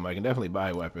 Damn, I can definitely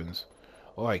buy weapons.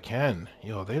 Oh, I can.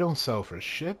 Yo, they don't sell for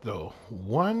shit, though.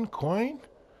 1 coin?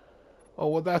 Oh,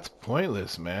 well, that's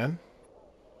pointless, man.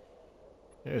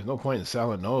 There's no point in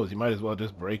selling those. You might as well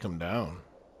just break them down.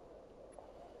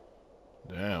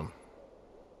 Damn.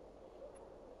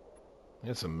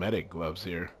 Get some medic gloves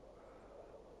here.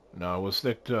 No, we'll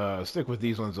stick with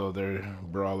these ones, though. They're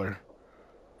brawler.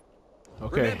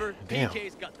 Okay. Remember, damn.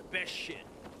 PK's got the best shit.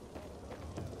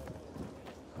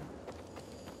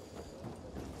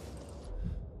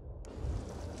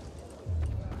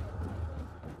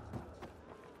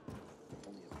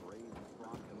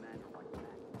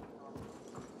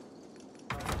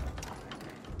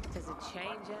 Does it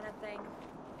change anything?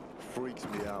 Freaks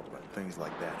me out when things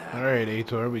like that happen. Alright,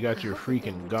 Aitor, we got your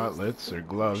freaking gauntlets, or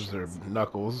gloves, or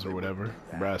knuckles, or whatever.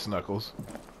 Brass knuckles.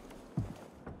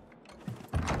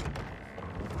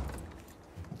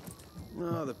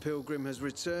 Oh, the pilgrim has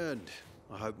returned.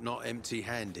 I hope not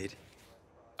empty-handed.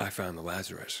 I found the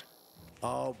Lazarus.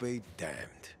 I'll be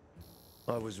damned.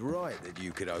 I was right that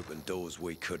you could open doors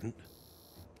we couldn't.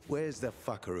 Where's the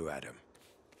fucker who had him?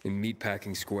 In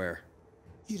Meatpacking Square.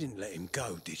 You didn't let him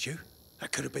go, did you?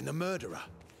 That could have been the murderer.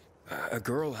 A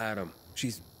girl had him.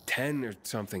 She's 10 or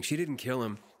something. She didn't kill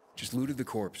him. Just looted the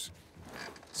corpse.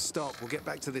 Stop. We'll get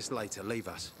back to this later. Leave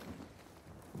us.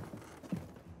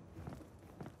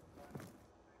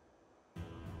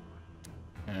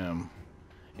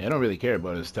 Yeah, I don't really care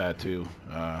about his tattoo.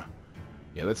 Yeah,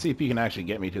 let's see if he can actually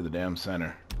get me to the damn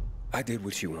center. I did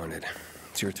what you wanted.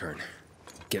 It's your turn.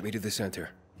 Get me to the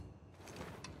center.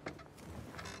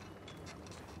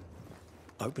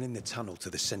 Opening the tunnel to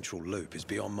the central loop is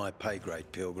beyond my pay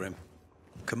grade, Pilgrim.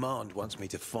 Command wants me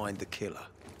to find the killer.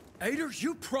 Aiden,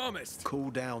 you promised!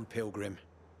 Cool down, Pilgrim.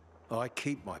 I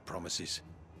keep my promises.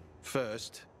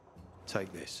 First,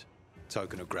 take this.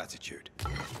 Token of gratitude.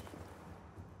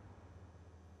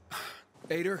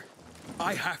 Aiden,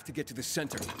 I have to get to the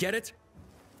center. Get it?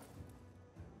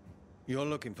 You're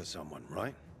looking for someone,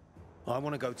 right? I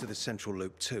want to go to the central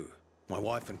loop too. My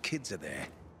wife and kids are there,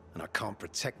 and I can't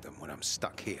protect them when I'm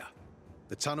stuck here.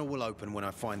 The tunnel will open when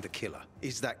I find the killer.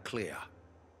 Is that clear?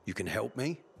 You can help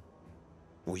me,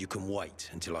 or you can wait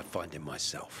until I find him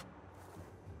myself.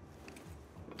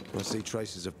 I see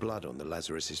traces of blood on the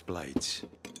Lazarus's blades.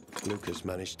 Lucas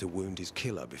managed to wound his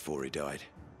killer before he died.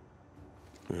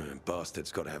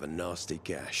 Bastard's got to have a nasty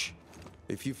gash.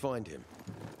 If you find him,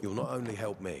 you'll not only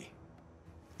help me,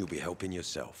 you'll be helping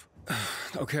yourself.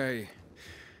 Okay.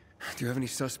 Do you have any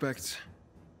suspects?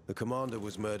 The commander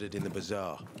was murdered in the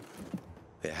bazaar.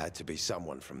 There had to be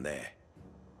someone from there.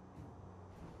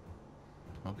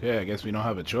 Okay, I guess we don't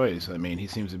have a choice. I mean, he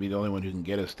seems to be the only one who can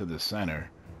get us to the center.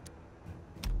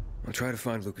 I'll try to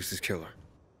find Lucas's killer.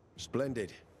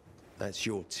 Splendid. That's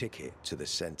your ticket to the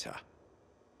center.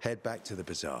 Head back to the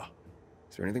bazaar.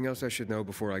 Is there anything else I should know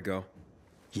before I go?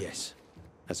 Yes,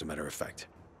 as a matter of fact.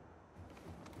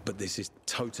 But this is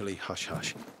totally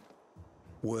hush-hush.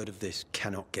 Word of this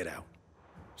cannot get out.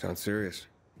 Sounds serious.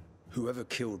 Whoever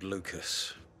killed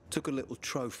Lucas took a little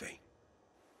trophy.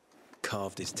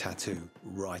 Carved his tattoo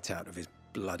right out of his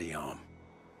bloody arm.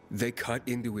 They cut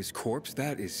into his corpse?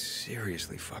 That is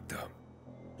seriously fucked up.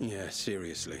 Yeah,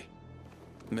 seriously.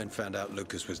 Men found out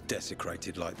Lucas was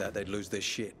desecrated like that, they'd lose their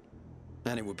shit.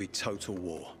 And it would be total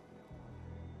war.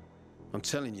 I'm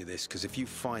telling you this because if you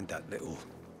find that little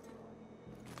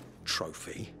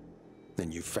trophy,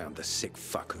 then you found the sick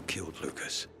fuck who killed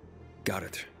Lucas. Got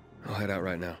it. I'll head out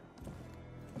right now.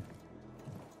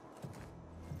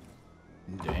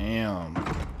 Damn.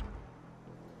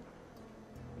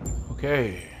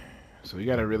 Okay. So we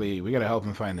gotta help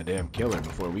him find the damn killer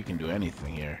before we can do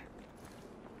anything here.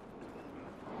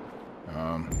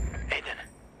 Aiden,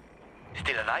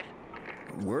 still alive?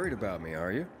 Worried about me,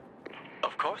 are you?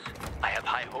 Of course. I have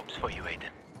high hopes for you, Aiden.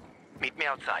 Meet me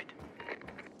outside.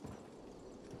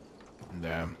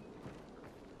 Damn.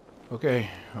 Okay,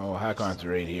 I'll hack onto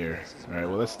right here. Alright,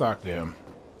 well, let's talk to him.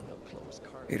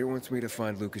 Aiden wants me to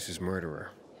find Lucas's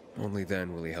murderer. Only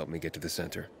then will he help me get to the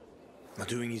center. Not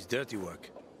doing his dirty work.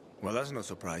 Well, that's no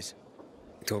surprise.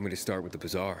 He told me to start with the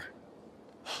bazaar.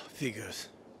 Figures.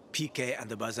 PK and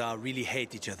the bazaar really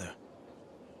hate each other.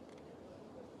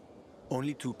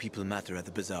 Only two people matter at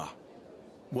the bazaar.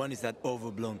 One is that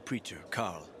overblown preacher,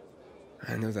 Carl.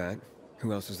 I know that.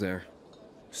 Who else is there?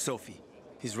 Sophie,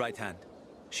 his right hand.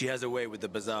 She has a way with the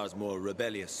Bazaar's more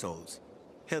rebellious souls.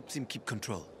 Helps him keep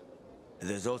control.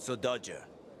 There's also Dodger,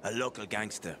 a local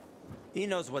gangster. He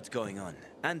knows what's going on,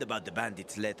 and about the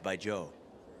bandits led by Joe.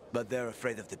 But they're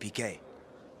afraid of the PK.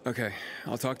 Okay,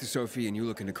 I'll talk to Sophie and you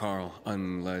look into Carl,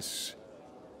 unless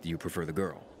you prefer the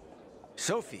girl.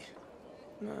 Sophie?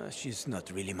 She's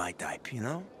not really my type, you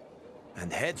know?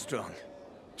 And headstrong.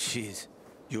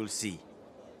 You'll see.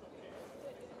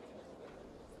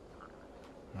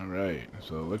 Alright,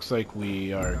 so it looks like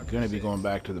we are going to be going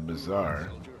back to the bazaar.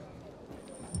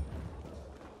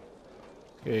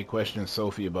 Okay, question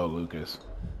Sophie about Lucas.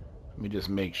 Let me just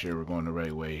make sure we're going the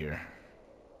right way here.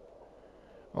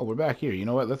 Oh, we're back here. You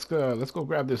know what? Let's go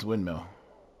grab this windmill.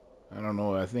 I don't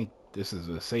know. I think this is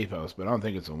a safe house, but I don't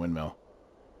think it's a windmill.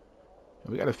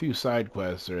 We got a few side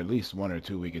quests, or at least one or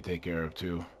two we could take care of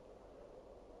too.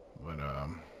 But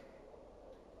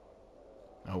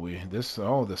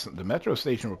the metro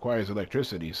station requires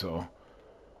electricity, so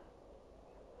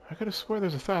I could have swore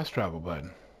there's a fast travel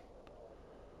button.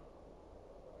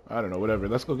 I don't know. Whatever.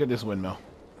 Let's go get this windmill.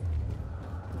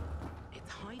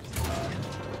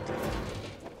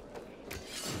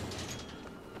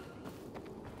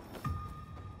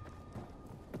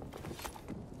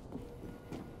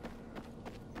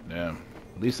 Damn.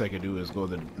 Least I could do is go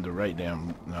the right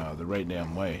damn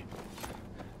way.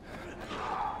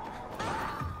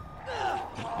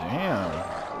 Damn.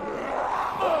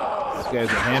 These guys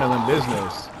are handling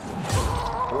business.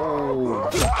 Oh.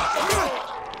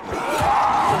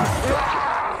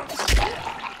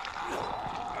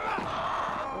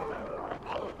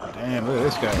 Damn, look at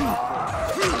this guy.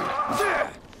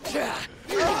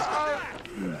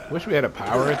 Wish we had a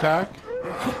power attack.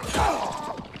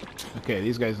 Okay,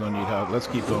 these guys don't need help. Let's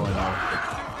keep going now.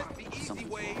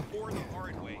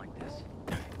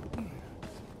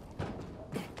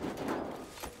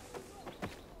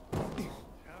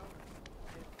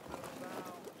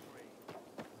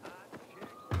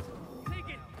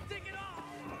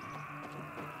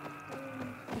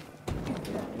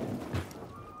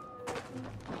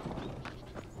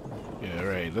 Yeah,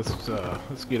 right.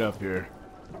 Let's get up here.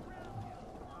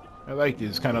 I like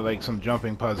these, kind of like some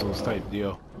jumping puzzles type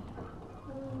deal.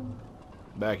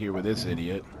 Back here with this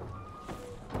idiot.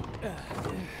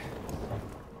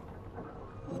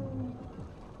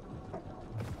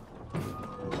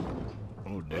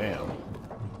 Oh, damn.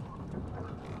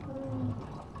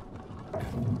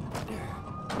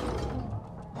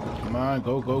 Come on,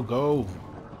 go, go, go.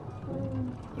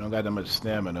 We don't got that much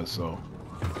stamina, so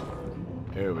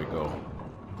here we go.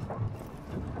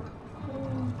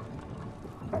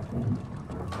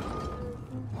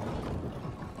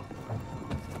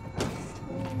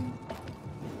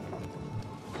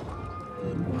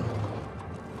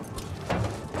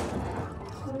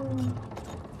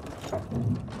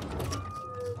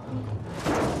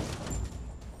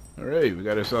 Alright, we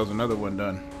got ourselves another one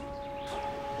done.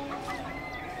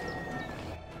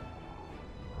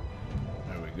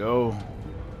 There we go.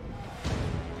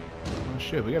 Oh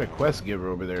shit, we got a quest giver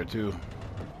over there too.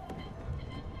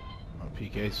 A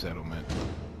PK settlement.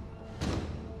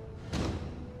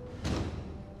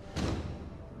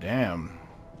 Damn.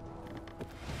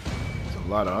 There's a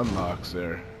lot of unlocks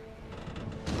there.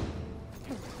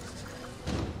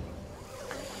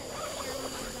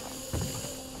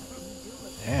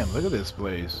 Damn, look at this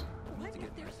place.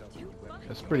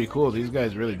 That's pretty cool. These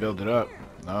guys really built it up.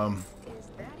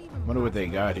 Wonder what they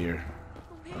got here.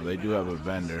 Oh, they do have a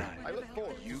vendor.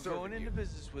 You going into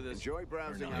business with us? Enjoy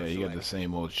browsing. Yeah, you got the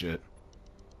same old shit.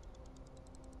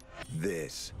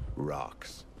 This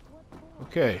rocks.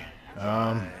 Okay.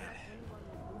 Yeah,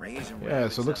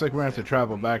 so it looks like we're gonna have to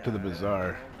travel back to the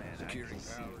bazaar.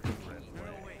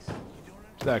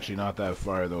 It's actually not that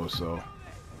far though, so.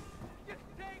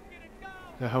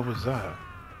 The hell was that?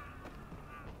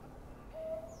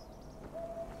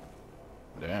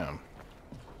 Damn.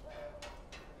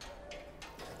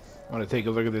 I want to take a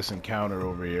look at this encounter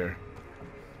over here.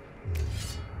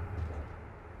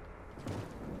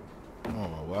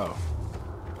 Oh, wow.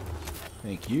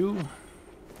 Thank you.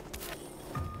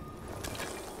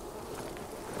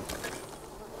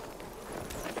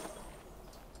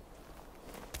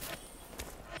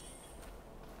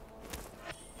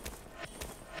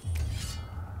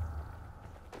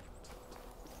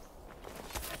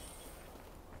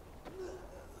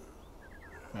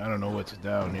 I don't know what's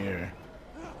down here.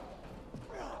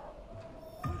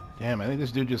 Damn, I think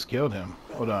this dude just killed him.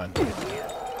 Hold on.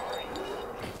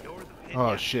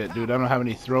 Oh shit, dude, I don't have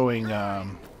any throwing,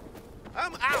 I'm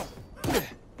out.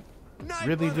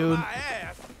 Really, dude?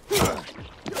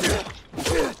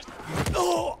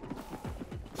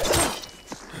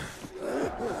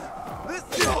 This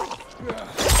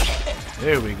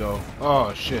There we go.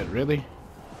 Oh shit, really?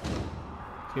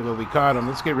 Okay, well we caught him.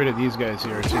 Let's get rid of these guys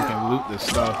here so we can loot this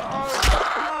stuff.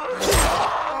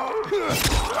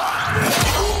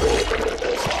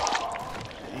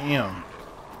 Damn.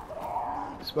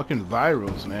 It's fucking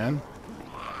virals, man.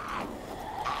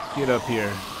 Let's get up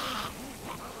here.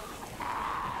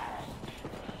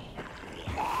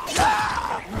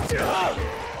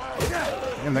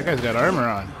 Damn, that guy's got armor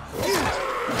on.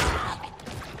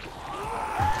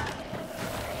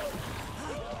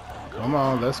 Come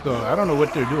on, let's go. I don't know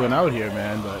what they're doing out here,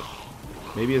 man, but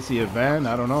maybe it's the event.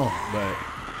 I don't know, but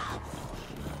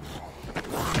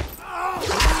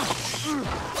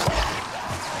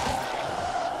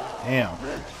damn.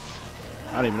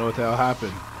 I don't even know what the hell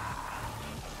happened.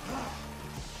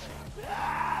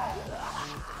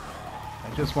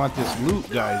 I just want this loot,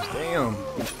 guys. Damn.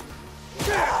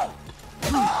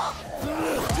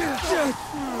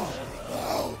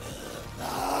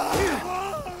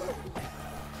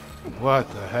 What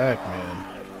the heck, man?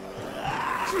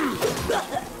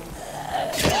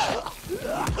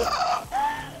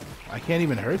 I can't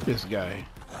even hurt this guy.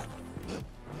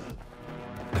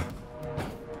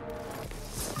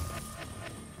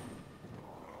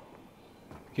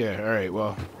 Okay, alright,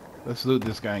 well, let's loot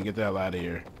this guy and get the hell out of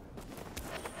here.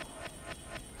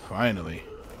 Finally.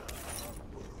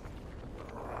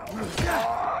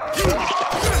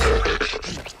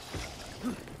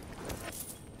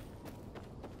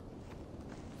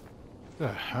 The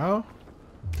hell?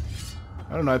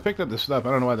 I don't know, I picked up the stuff.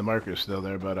 I don't know why the marker's still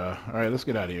there, but alright, let's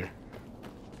get out of here.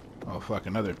 Oh fuck,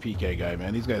 another PK guy,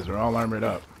 man. These guys are all armored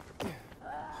up.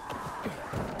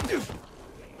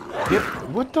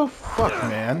 What the fuck,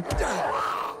 man?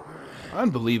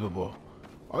 Unbelievable.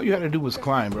 All you had to do was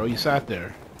climb, bro. You sat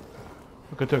there.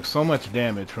 Look, I took so much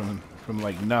damage from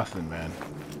like nothing, man.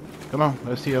 Come on,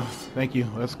 let's heal. Thank you.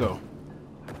 Let's go.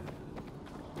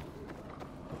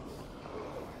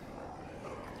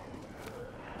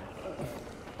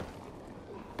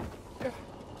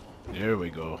 There we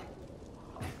go.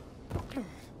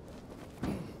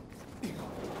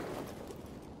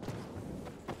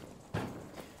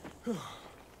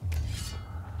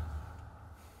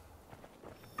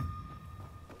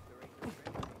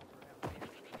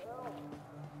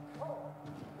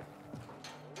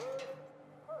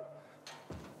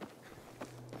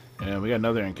 Yeah, we got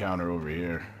another encounter over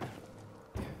here.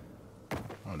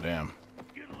 Oh, damn.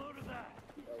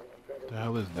 What the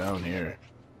hell is down here?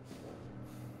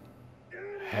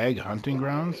 Hag hunting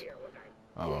grounds?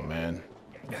 Oh, man.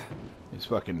 These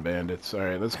fucking bandits.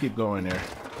 Alright, let's keep going here.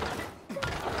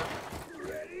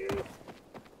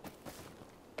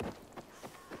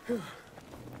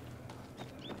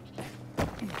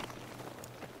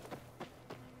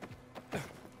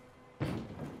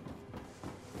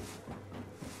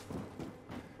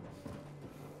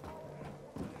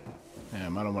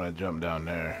 Damn, I don't want to jump down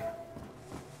there.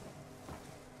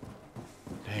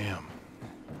 Damn.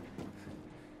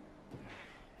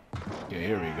 Okay,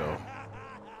 here we go.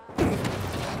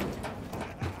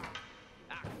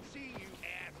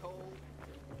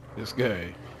 This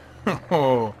guy.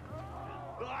 Oh.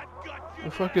 What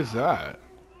the fuck is that?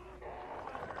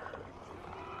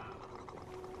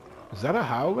 Is that a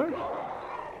howler?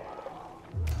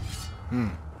 Hmm.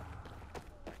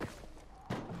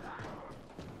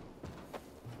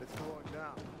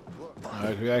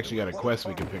 We actually got a quest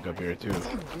we can pick up here too.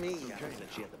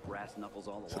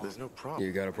 So there's no problem.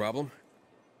 You got a problem?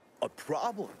 A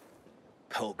problem?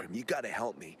 Pilgrim, you gotta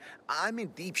help me. I'm in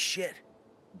deep shit.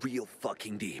 Real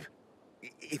fucking deep.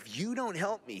 If you don't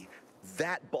help me,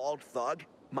 that bald thug,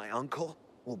 my uncle,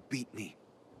 will beat me.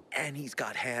 And he's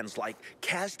got hands like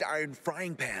cast iron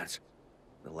frying pans.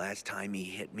 The last time he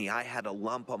hit me, I had a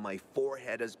lump on my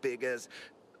forehead as big as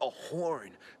a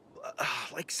horn.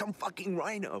 Like some fucking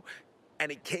rhino.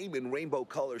 And it came in rainbow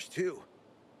colors too.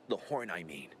 The horn, I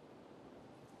mean.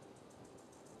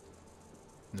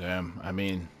 Damn, I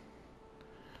mean,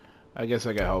 I guess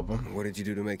I can help him. What did you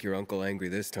do to make your uncle angry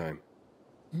this time?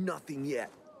 Nothing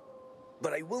yet.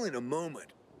 But I will in a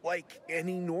moment. Like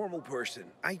any normal person.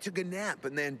 I took a nap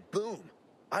and then boom.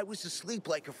 I was asleep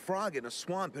like a frog in a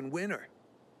swamp in winter.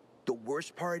 The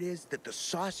worst part is that the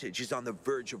sausage is on the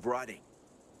verge of rotting.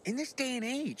 In this day and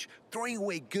age, throwing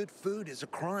away good food is a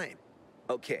crime.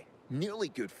 Okay, nearly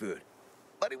good food.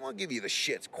 But I won't give you the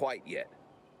shits quite yet.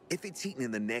 If it's eaten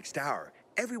in the next hour,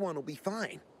 everyone will be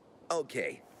fine.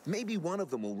 Okay, maybe one of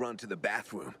them will run to the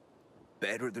bathroom.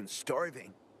 Better than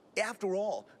starving. After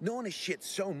all, no one has shit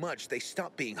so much they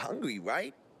stop being hungry,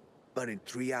 right? But in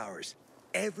 3 hours,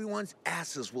 everyone's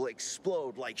asses will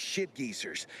explode like shit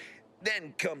geezers.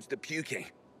 Then comes the puking.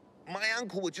 My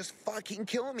uncle would just fucking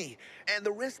kill me, and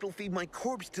the rest will feed my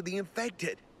corpse to the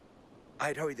infected.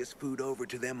 I'd hurry this food over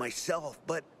to them myself,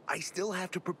 but I still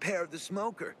have to prepare the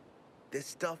smoker. This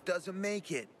stuff doesn't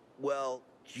make it. Well,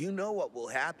 you know what will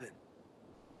happen.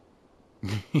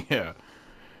 Yeah.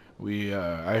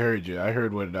 I heard you. I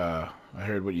heard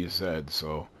what you said,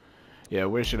 so yeah,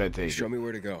 where should I take Show me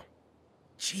where to go.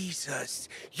 Jesus,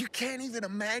 you can't even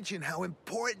imagine how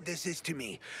important this is to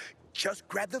me. Just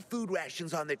grab the food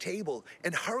rations on the table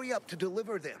and hurry up to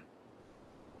deliver them.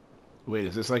 Wait,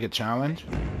 is this like a challenge?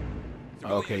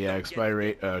 Okay, yeah,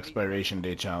 expiration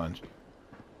day challenge.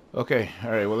 Okay,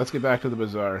 alright, well, let's get back to the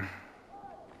bazaar.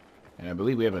 And I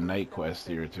believe we have a night quest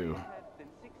here, too.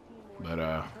 But,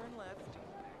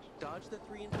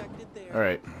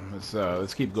 alright,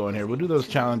 let's keep going here. We'll do those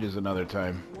challenges another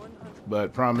time.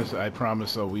 But I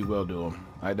promise, so we will do them.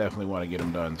 I definitely want to get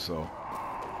them done, so.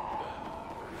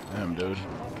 Damn, dude.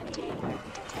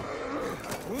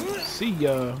 See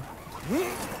ya.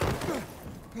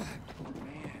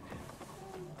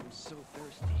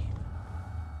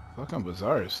 Fucking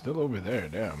bazaar is still over there,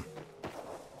 damn.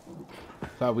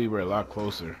 Thought we were a lot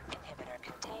closer.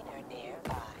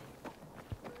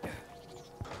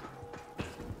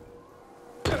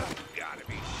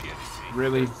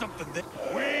 Really?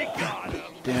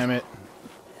 Damn it.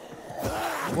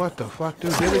 What the fuck,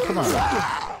 dude? Really? Come on.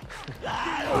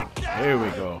 There we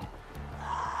go.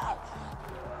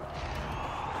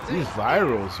 These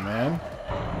virals, man.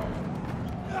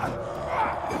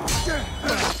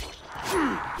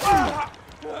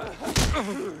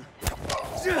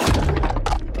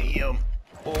 Damn.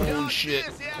 Oh shit.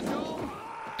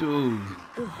 Dude.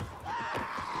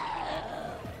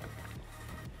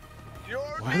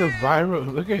 Why the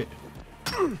viral? Look at.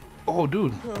 Oh,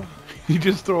 dude. You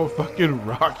just throw a fucking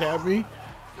rock at me?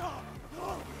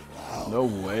 No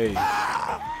way.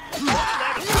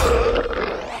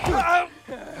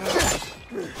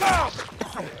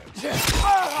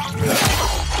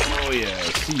 Oh yeah,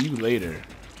 see you later.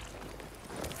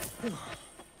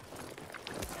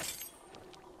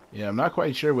 Yeah, I'm not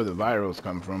quite sure where the virals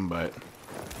come from, but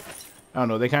I don't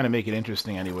know, they kind of make it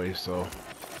interesting anyway, so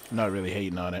I'm not really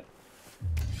hating on it.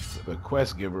 The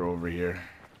quest giver over here.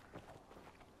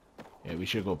 Yeah, we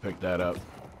should go pick that up.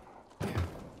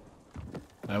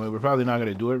 I mean, we're probably not going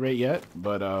to do it right yet,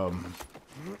 but I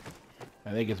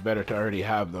think it's better to already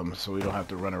have them so we don't have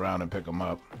to run around and pick them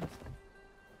up.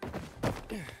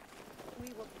 We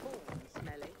were born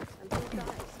smelly and we'll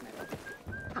die smelly.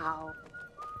 Ow.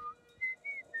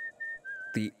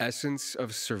 The essence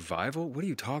of survival? What are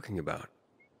you talking about?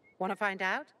 Want to find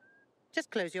out?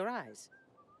 Just close your eyes.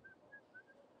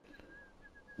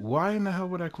 Why in the hell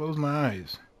would I close my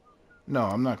eyes? No,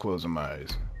 I'm not closing my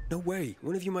eyes. No way.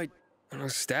 One of you might, I don't know,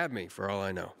 stab me for all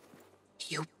I know.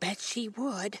 You bet she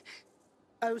would.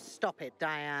 Oh, stop it,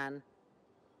 Diane.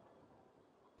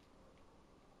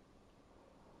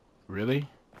 Really?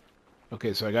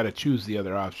 Okay, so I gotta choose the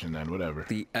other option then, whatever.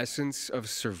 The essence of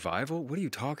survival? What are you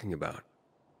talking about?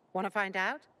 Want to find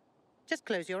out? Just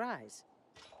close your eyes.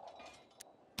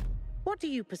 What do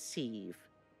you perceive?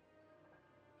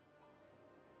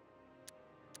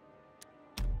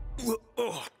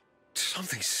 Oh,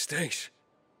 something stinks.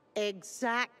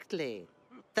 Exactly.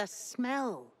 The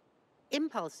smell.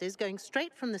 Impulses going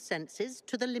straight from the senses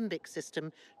to the limbic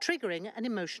system, triggering an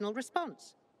emotional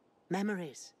response.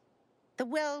 Memories. The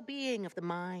well-being of the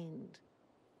mind.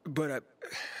 But,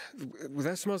 well,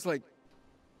 that smells like...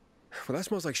 Well, that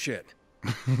smells like shit.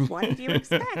 What did you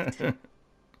expect?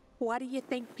 What do you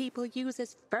think people use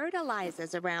as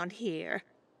fertilizers around here?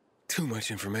 Too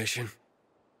much information.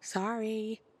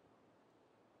 Sorry.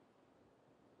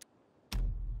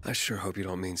 I sure hope you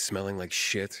don't mean smelling like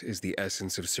shit is the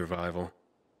essence of survival.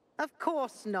 Of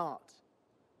course not.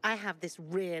 I have this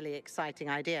really exciting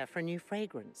idea for a new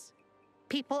fragrance.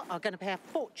 People are going to pay a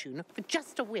fortune for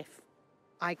just a whiff.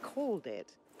 I called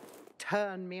it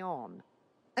Turn Me On.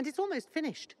 And it's almost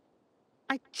finished.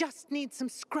 I just need some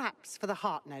scraps for the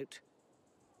heart note.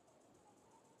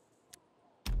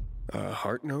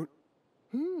 Heart note?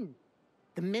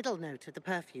 The middle note of the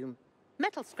perfume.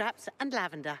 Metal scraps and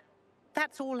lavender.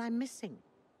 That's all I'm missing.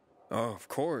 Oh, of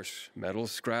course. Metal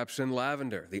scraps and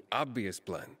lavender. The obvious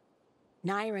blend.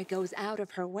 Naira goes out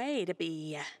of her way to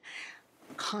be...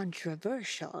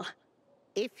 controversial.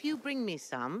 If you bring me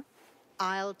some,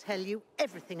 I'll tell you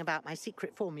everything about my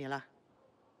secret formula.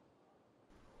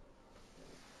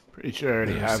 Pretty sure I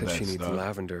already have that she needs stuff.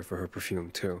 lavender for her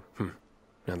perfume, too.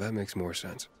 Now that makes more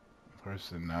sense.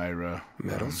 Person Naira.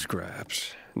 Metal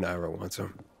scraps. Naira wants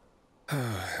them.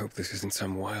 I hope this isn't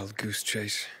some wild goose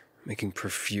chase. Making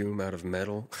perfume out of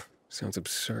metal. Sounds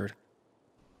absurd.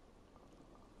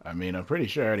 I mean, I'm pretty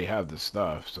sure I already have the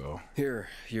stuff, so... Here,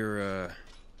 your,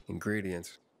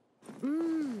 ingredients.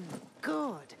 Mmm,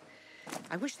 good.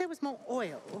 I wish there was more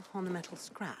oil on the metal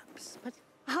scraps, but...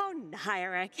 Oh,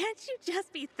 Naira, can't you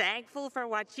just be thankful for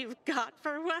what you've got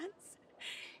for once?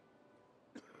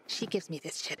 She gives me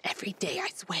this shit every day, I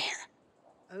swear.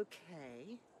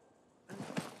 Okay.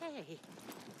 Okay.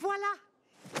 Voila!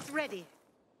 It's ready.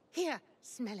 Here,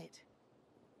 smell it.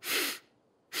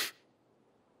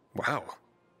 Wow.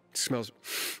 It smells...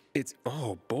 It's...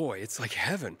 Oh, boy, it's like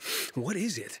heaven. What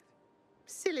is it?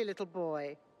 Silly little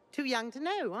boy. Too young to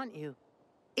know, aren't you?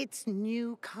 It's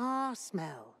new car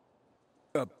smell.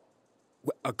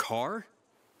 A car?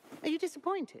 Are you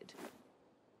disappointed?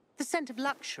 The scent of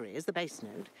luxury is the base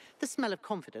note, the smell of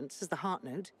confidence is the heart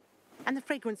note, and the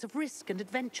fragrance of risk and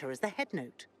adventure is the head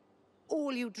note.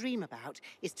 All you dream about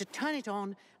is to turn it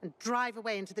on and drive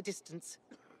away into the distance.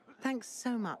 Thanks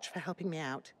so much for helping me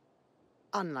out.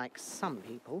 Unlike some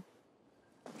people.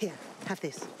 Here, have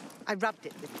this. I rubbed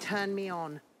it with Turn Me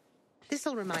On.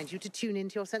 This'll remind you to tune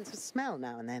into your sense of smell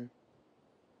now and then.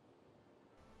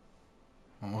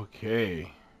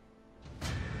 Okay.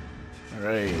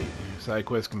 Alright. Side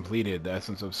quest completed. The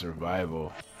essence of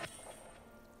survival.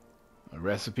 A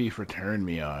recipe for Turn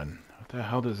Me On. What the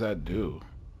hell does that do?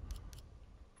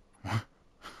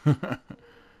 In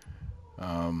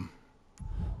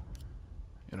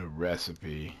a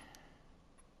recipe.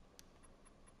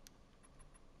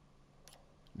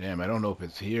 Damn, I don't know if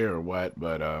it's here or what,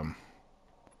 but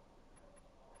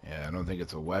yeah, I don't think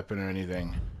it's a weapon or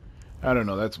anything. I don't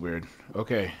know, that's weird.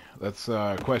 Okay, let's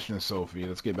question Sophie.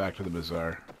 Let's get back to the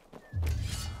bazaar.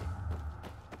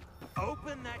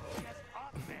 Open that chest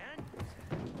up, man!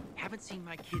 Haven't seen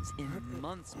my kids in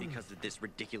months because of this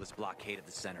ridiculous blockade at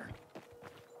the center.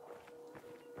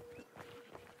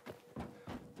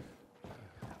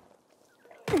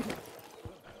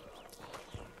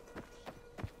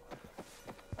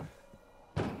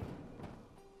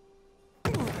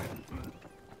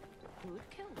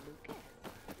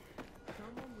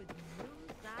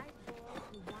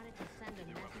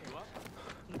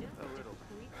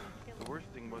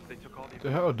 The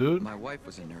hell, dude? My wife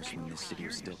was a nurse when this city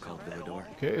was still called Villador.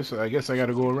 Okay, so I guess I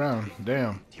gotta go around.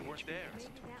 Damn. You weren't there.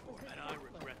 And I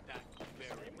regret that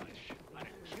very much. I'd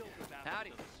have killed without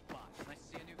howdy. Nice to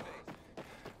see a new face.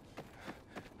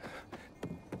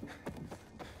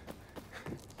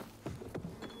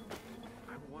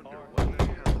 I wonder what the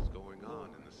hell is going on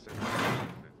in the center.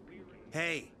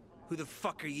 Hey, who the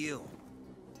fuck are you?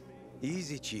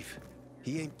 Easy, Chief.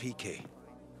 He ain't PK.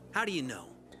 How do you know?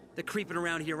 They're creeping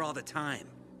around here all the time.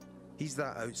 He's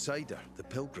that outsider, the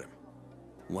Pilgrim.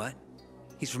 What?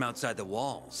 He's from outside the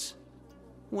walls.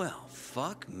 Well,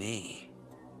 fuck me.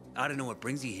 I don't know what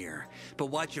brings you here, but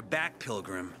watch your back,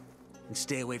 Pilgrim. And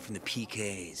stay away from the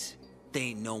PKs. They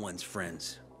ain't no one's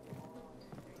friends.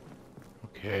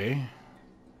 Okay.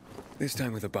 This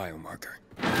time with a biomarker.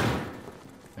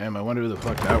 Damn, I wonder who the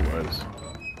fuck that was.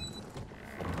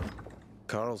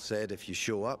 Carl said if you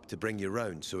show up to bring you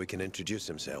round so he can introduce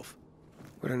himself.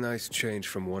 What a nice change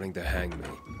from wanting to hang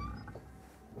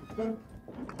me.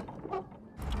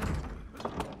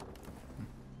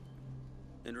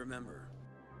 And remember,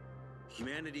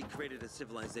 humanity created a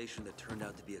civilization that turned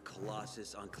out to be a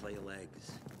colossus on clay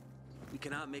legs. We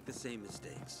cannot make the same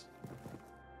mistakes.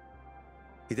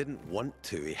 He didn't want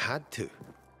to, he had to.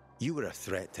 You were a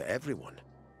threat to everyone.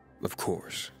 Of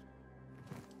course.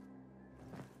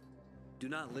 Do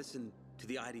not listen to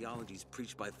the ideologies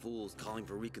preached by fools calling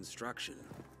for reconstruction.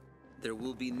 There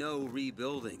will be no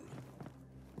rebuilding.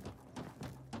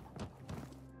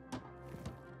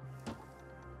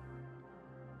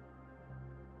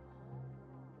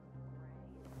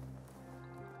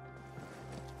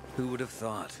 Who would have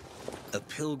thought? A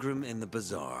pilgrim in the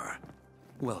bazaar.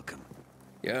 Welcome.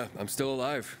 Yeah, I'm still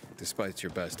alive, despite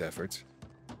your best efforts.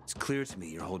 It's clear to me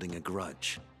you're holding a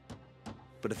grudge.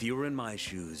 But if you were in my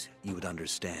shoes, you would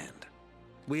understand.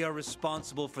 We are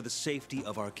responsible for the safety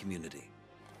of our community.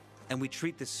 And we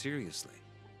treat this seriously.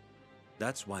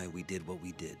 That's why we did what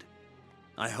we did.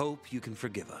 I hope you can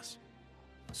forgive us.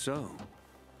 So,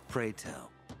 pray tell,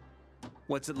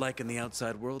 what's it like in the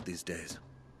outside world these days?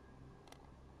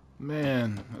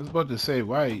 Man, I was about to say,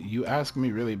 why you ask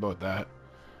me really about that?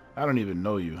 I don't even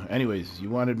know you. Anyways, you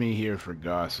wanted me here for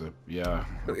gossip. Yeah.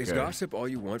 Okay. Is gossip all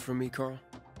you want from me, Carl?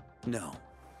 No.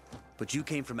 But you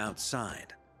came from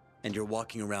outside, and you're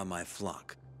walking around my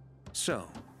flock. So,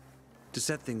 to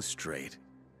set things straight,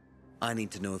 I need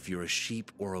to know if you're a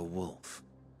sheep or a wolf.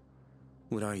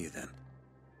 What are you then?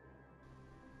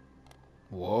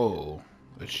 Whoa.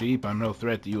 A sheep? I'm no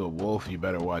threat to you. A wolf? You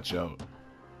better watch out.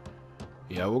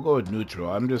 Yeah, we'll go with neutral.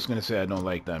 I'm just gonna say I don't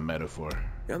like that metaphor.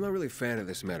 Yeah, I'm not really a fan of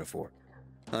this metaphor.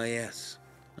 Ah, yes.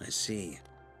 I see.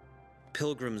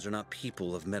 Pilgrims are not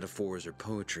people of metaphors or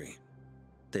poetry.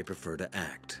 They prefer to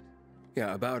act.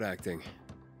 Yeah, about acting.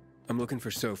 I'm looking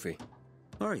for Sophie.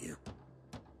 Are you?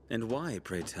 And why,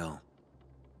 pray tell?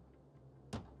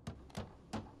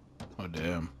 Oh,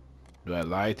 damn. Do I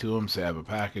lie to him, say I have a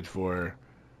package for her?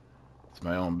 It's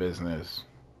my own business.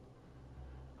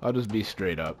 I'll just be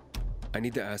straight up. I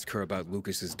need to ask her about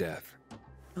Lucas's death.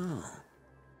 Oh.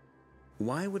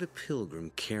 Why would a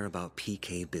pilgrim care about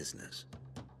PK business?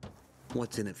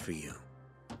 What's in it for you?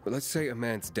 But let's say a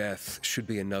man's death should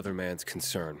be another man's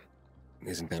concern.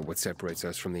 Isn't that what separates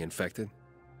us from the infected?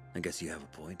 I guess you have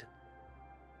a point.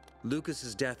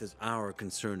 Lucas's death is our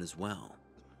concern as well.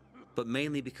 But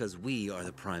mainly because we are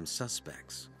the prime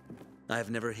suspects. I have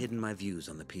never hidden my views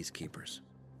on the Peacekeepers.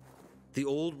 The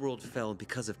old world fell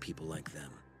because of people like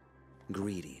them.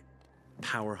 Greedy,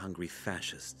 power-hungry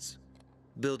fascists.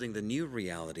 Building the new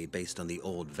reality based on the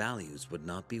old values would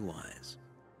not be wise,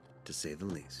 to say the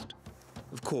least.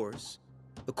 Of course,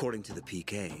 according to the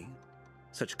PK,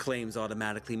 such claims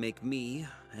automatically make me,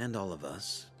 and all of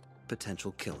us,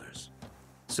 potential killers.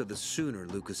 So the sooner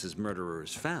Lucas's murderer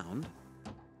is found,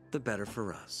 the better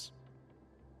for us.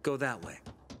 Go that way.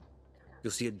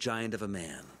 You'll see a giant of a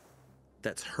man.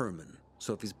 That's Herman,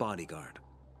 Sophie's bodyguard.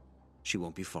 She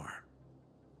won't be far.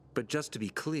 But just to be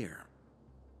clear,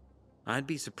 I'd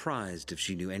be surprised if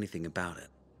she knew anything about it.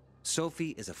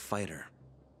 Sophie is a fighter,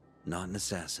 not an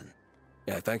assassin.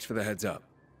 Yeah, thanks for the heads up.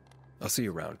 I'll see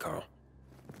you around, Carl.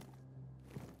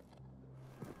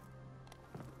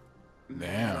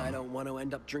 Damn. I don't want to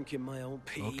end up drinking my own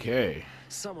pee. Okay.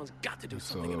 Someone's got to do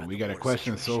something So about we the got to water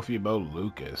question situation. Sophie about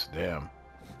Lucas. Damn.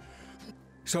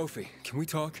 Sophie, can we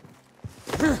talk?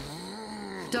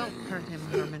 Don't hurt him,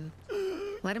 Herman.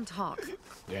 Let him talk.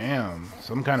 Damn.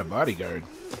 Some kind of bodyguard.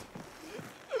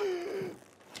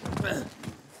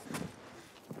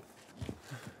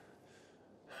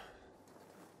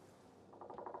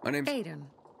 My name's... Aiden.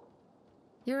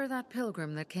 You're that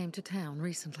pilgrim that came to town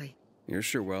recently. You're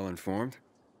sure well informed.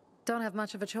 Don't have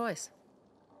much of a choice.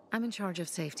 I'm in charge of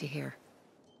safety here.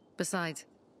 Besides,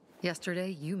 yesterday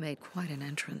you made quite an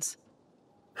entrance.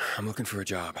 I'm looking for a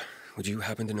job. Would you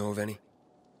happen to know of any?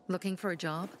 Looking for a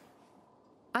job?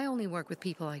 I only work with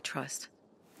people I trust.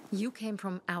 You came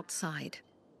from outside.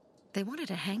 They wanted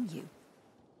to hang you.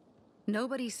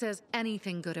 Nobody says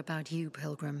anything good about you,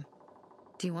 Pilgrim.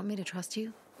 Do you want me to trust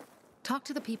you? Talk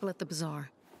to the people at the bazaar.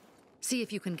 See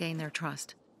if you can gain their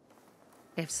trust.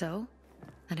 If so,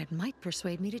 then it might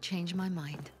persuade me to change my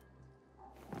mind.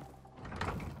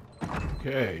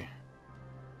 Okay.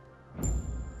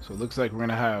 So it looks like we're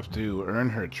gonna have to earn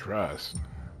her trust.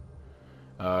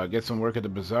 Get some work at the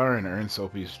bazaar and earn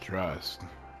Sophie's trust.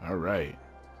 Alright.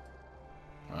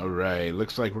 Alright,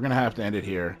 looks like we're gonna have to end it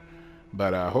here.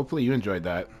 But hopefully you enjoyed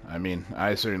that. I mean,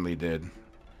 I certainly did.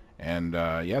 And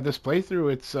yeah, this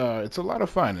playthrough, it's a lot of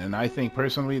fun. And I think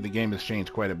personally the game has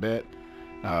changed quite a bit.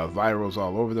 Virals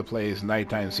all over the place.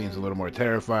 Nighttime seems a little more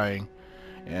terrifying.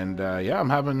 And yeah, I'm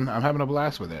having a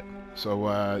blast with it. So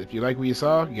if you like what you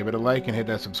saw, give it a like and hit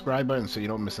that subscribe button so you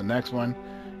don't miss the next one.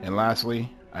 And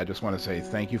lastly, I just want to say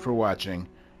thank you for watching,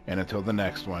 and until the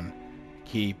next one,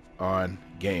 keep on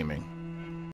gaming.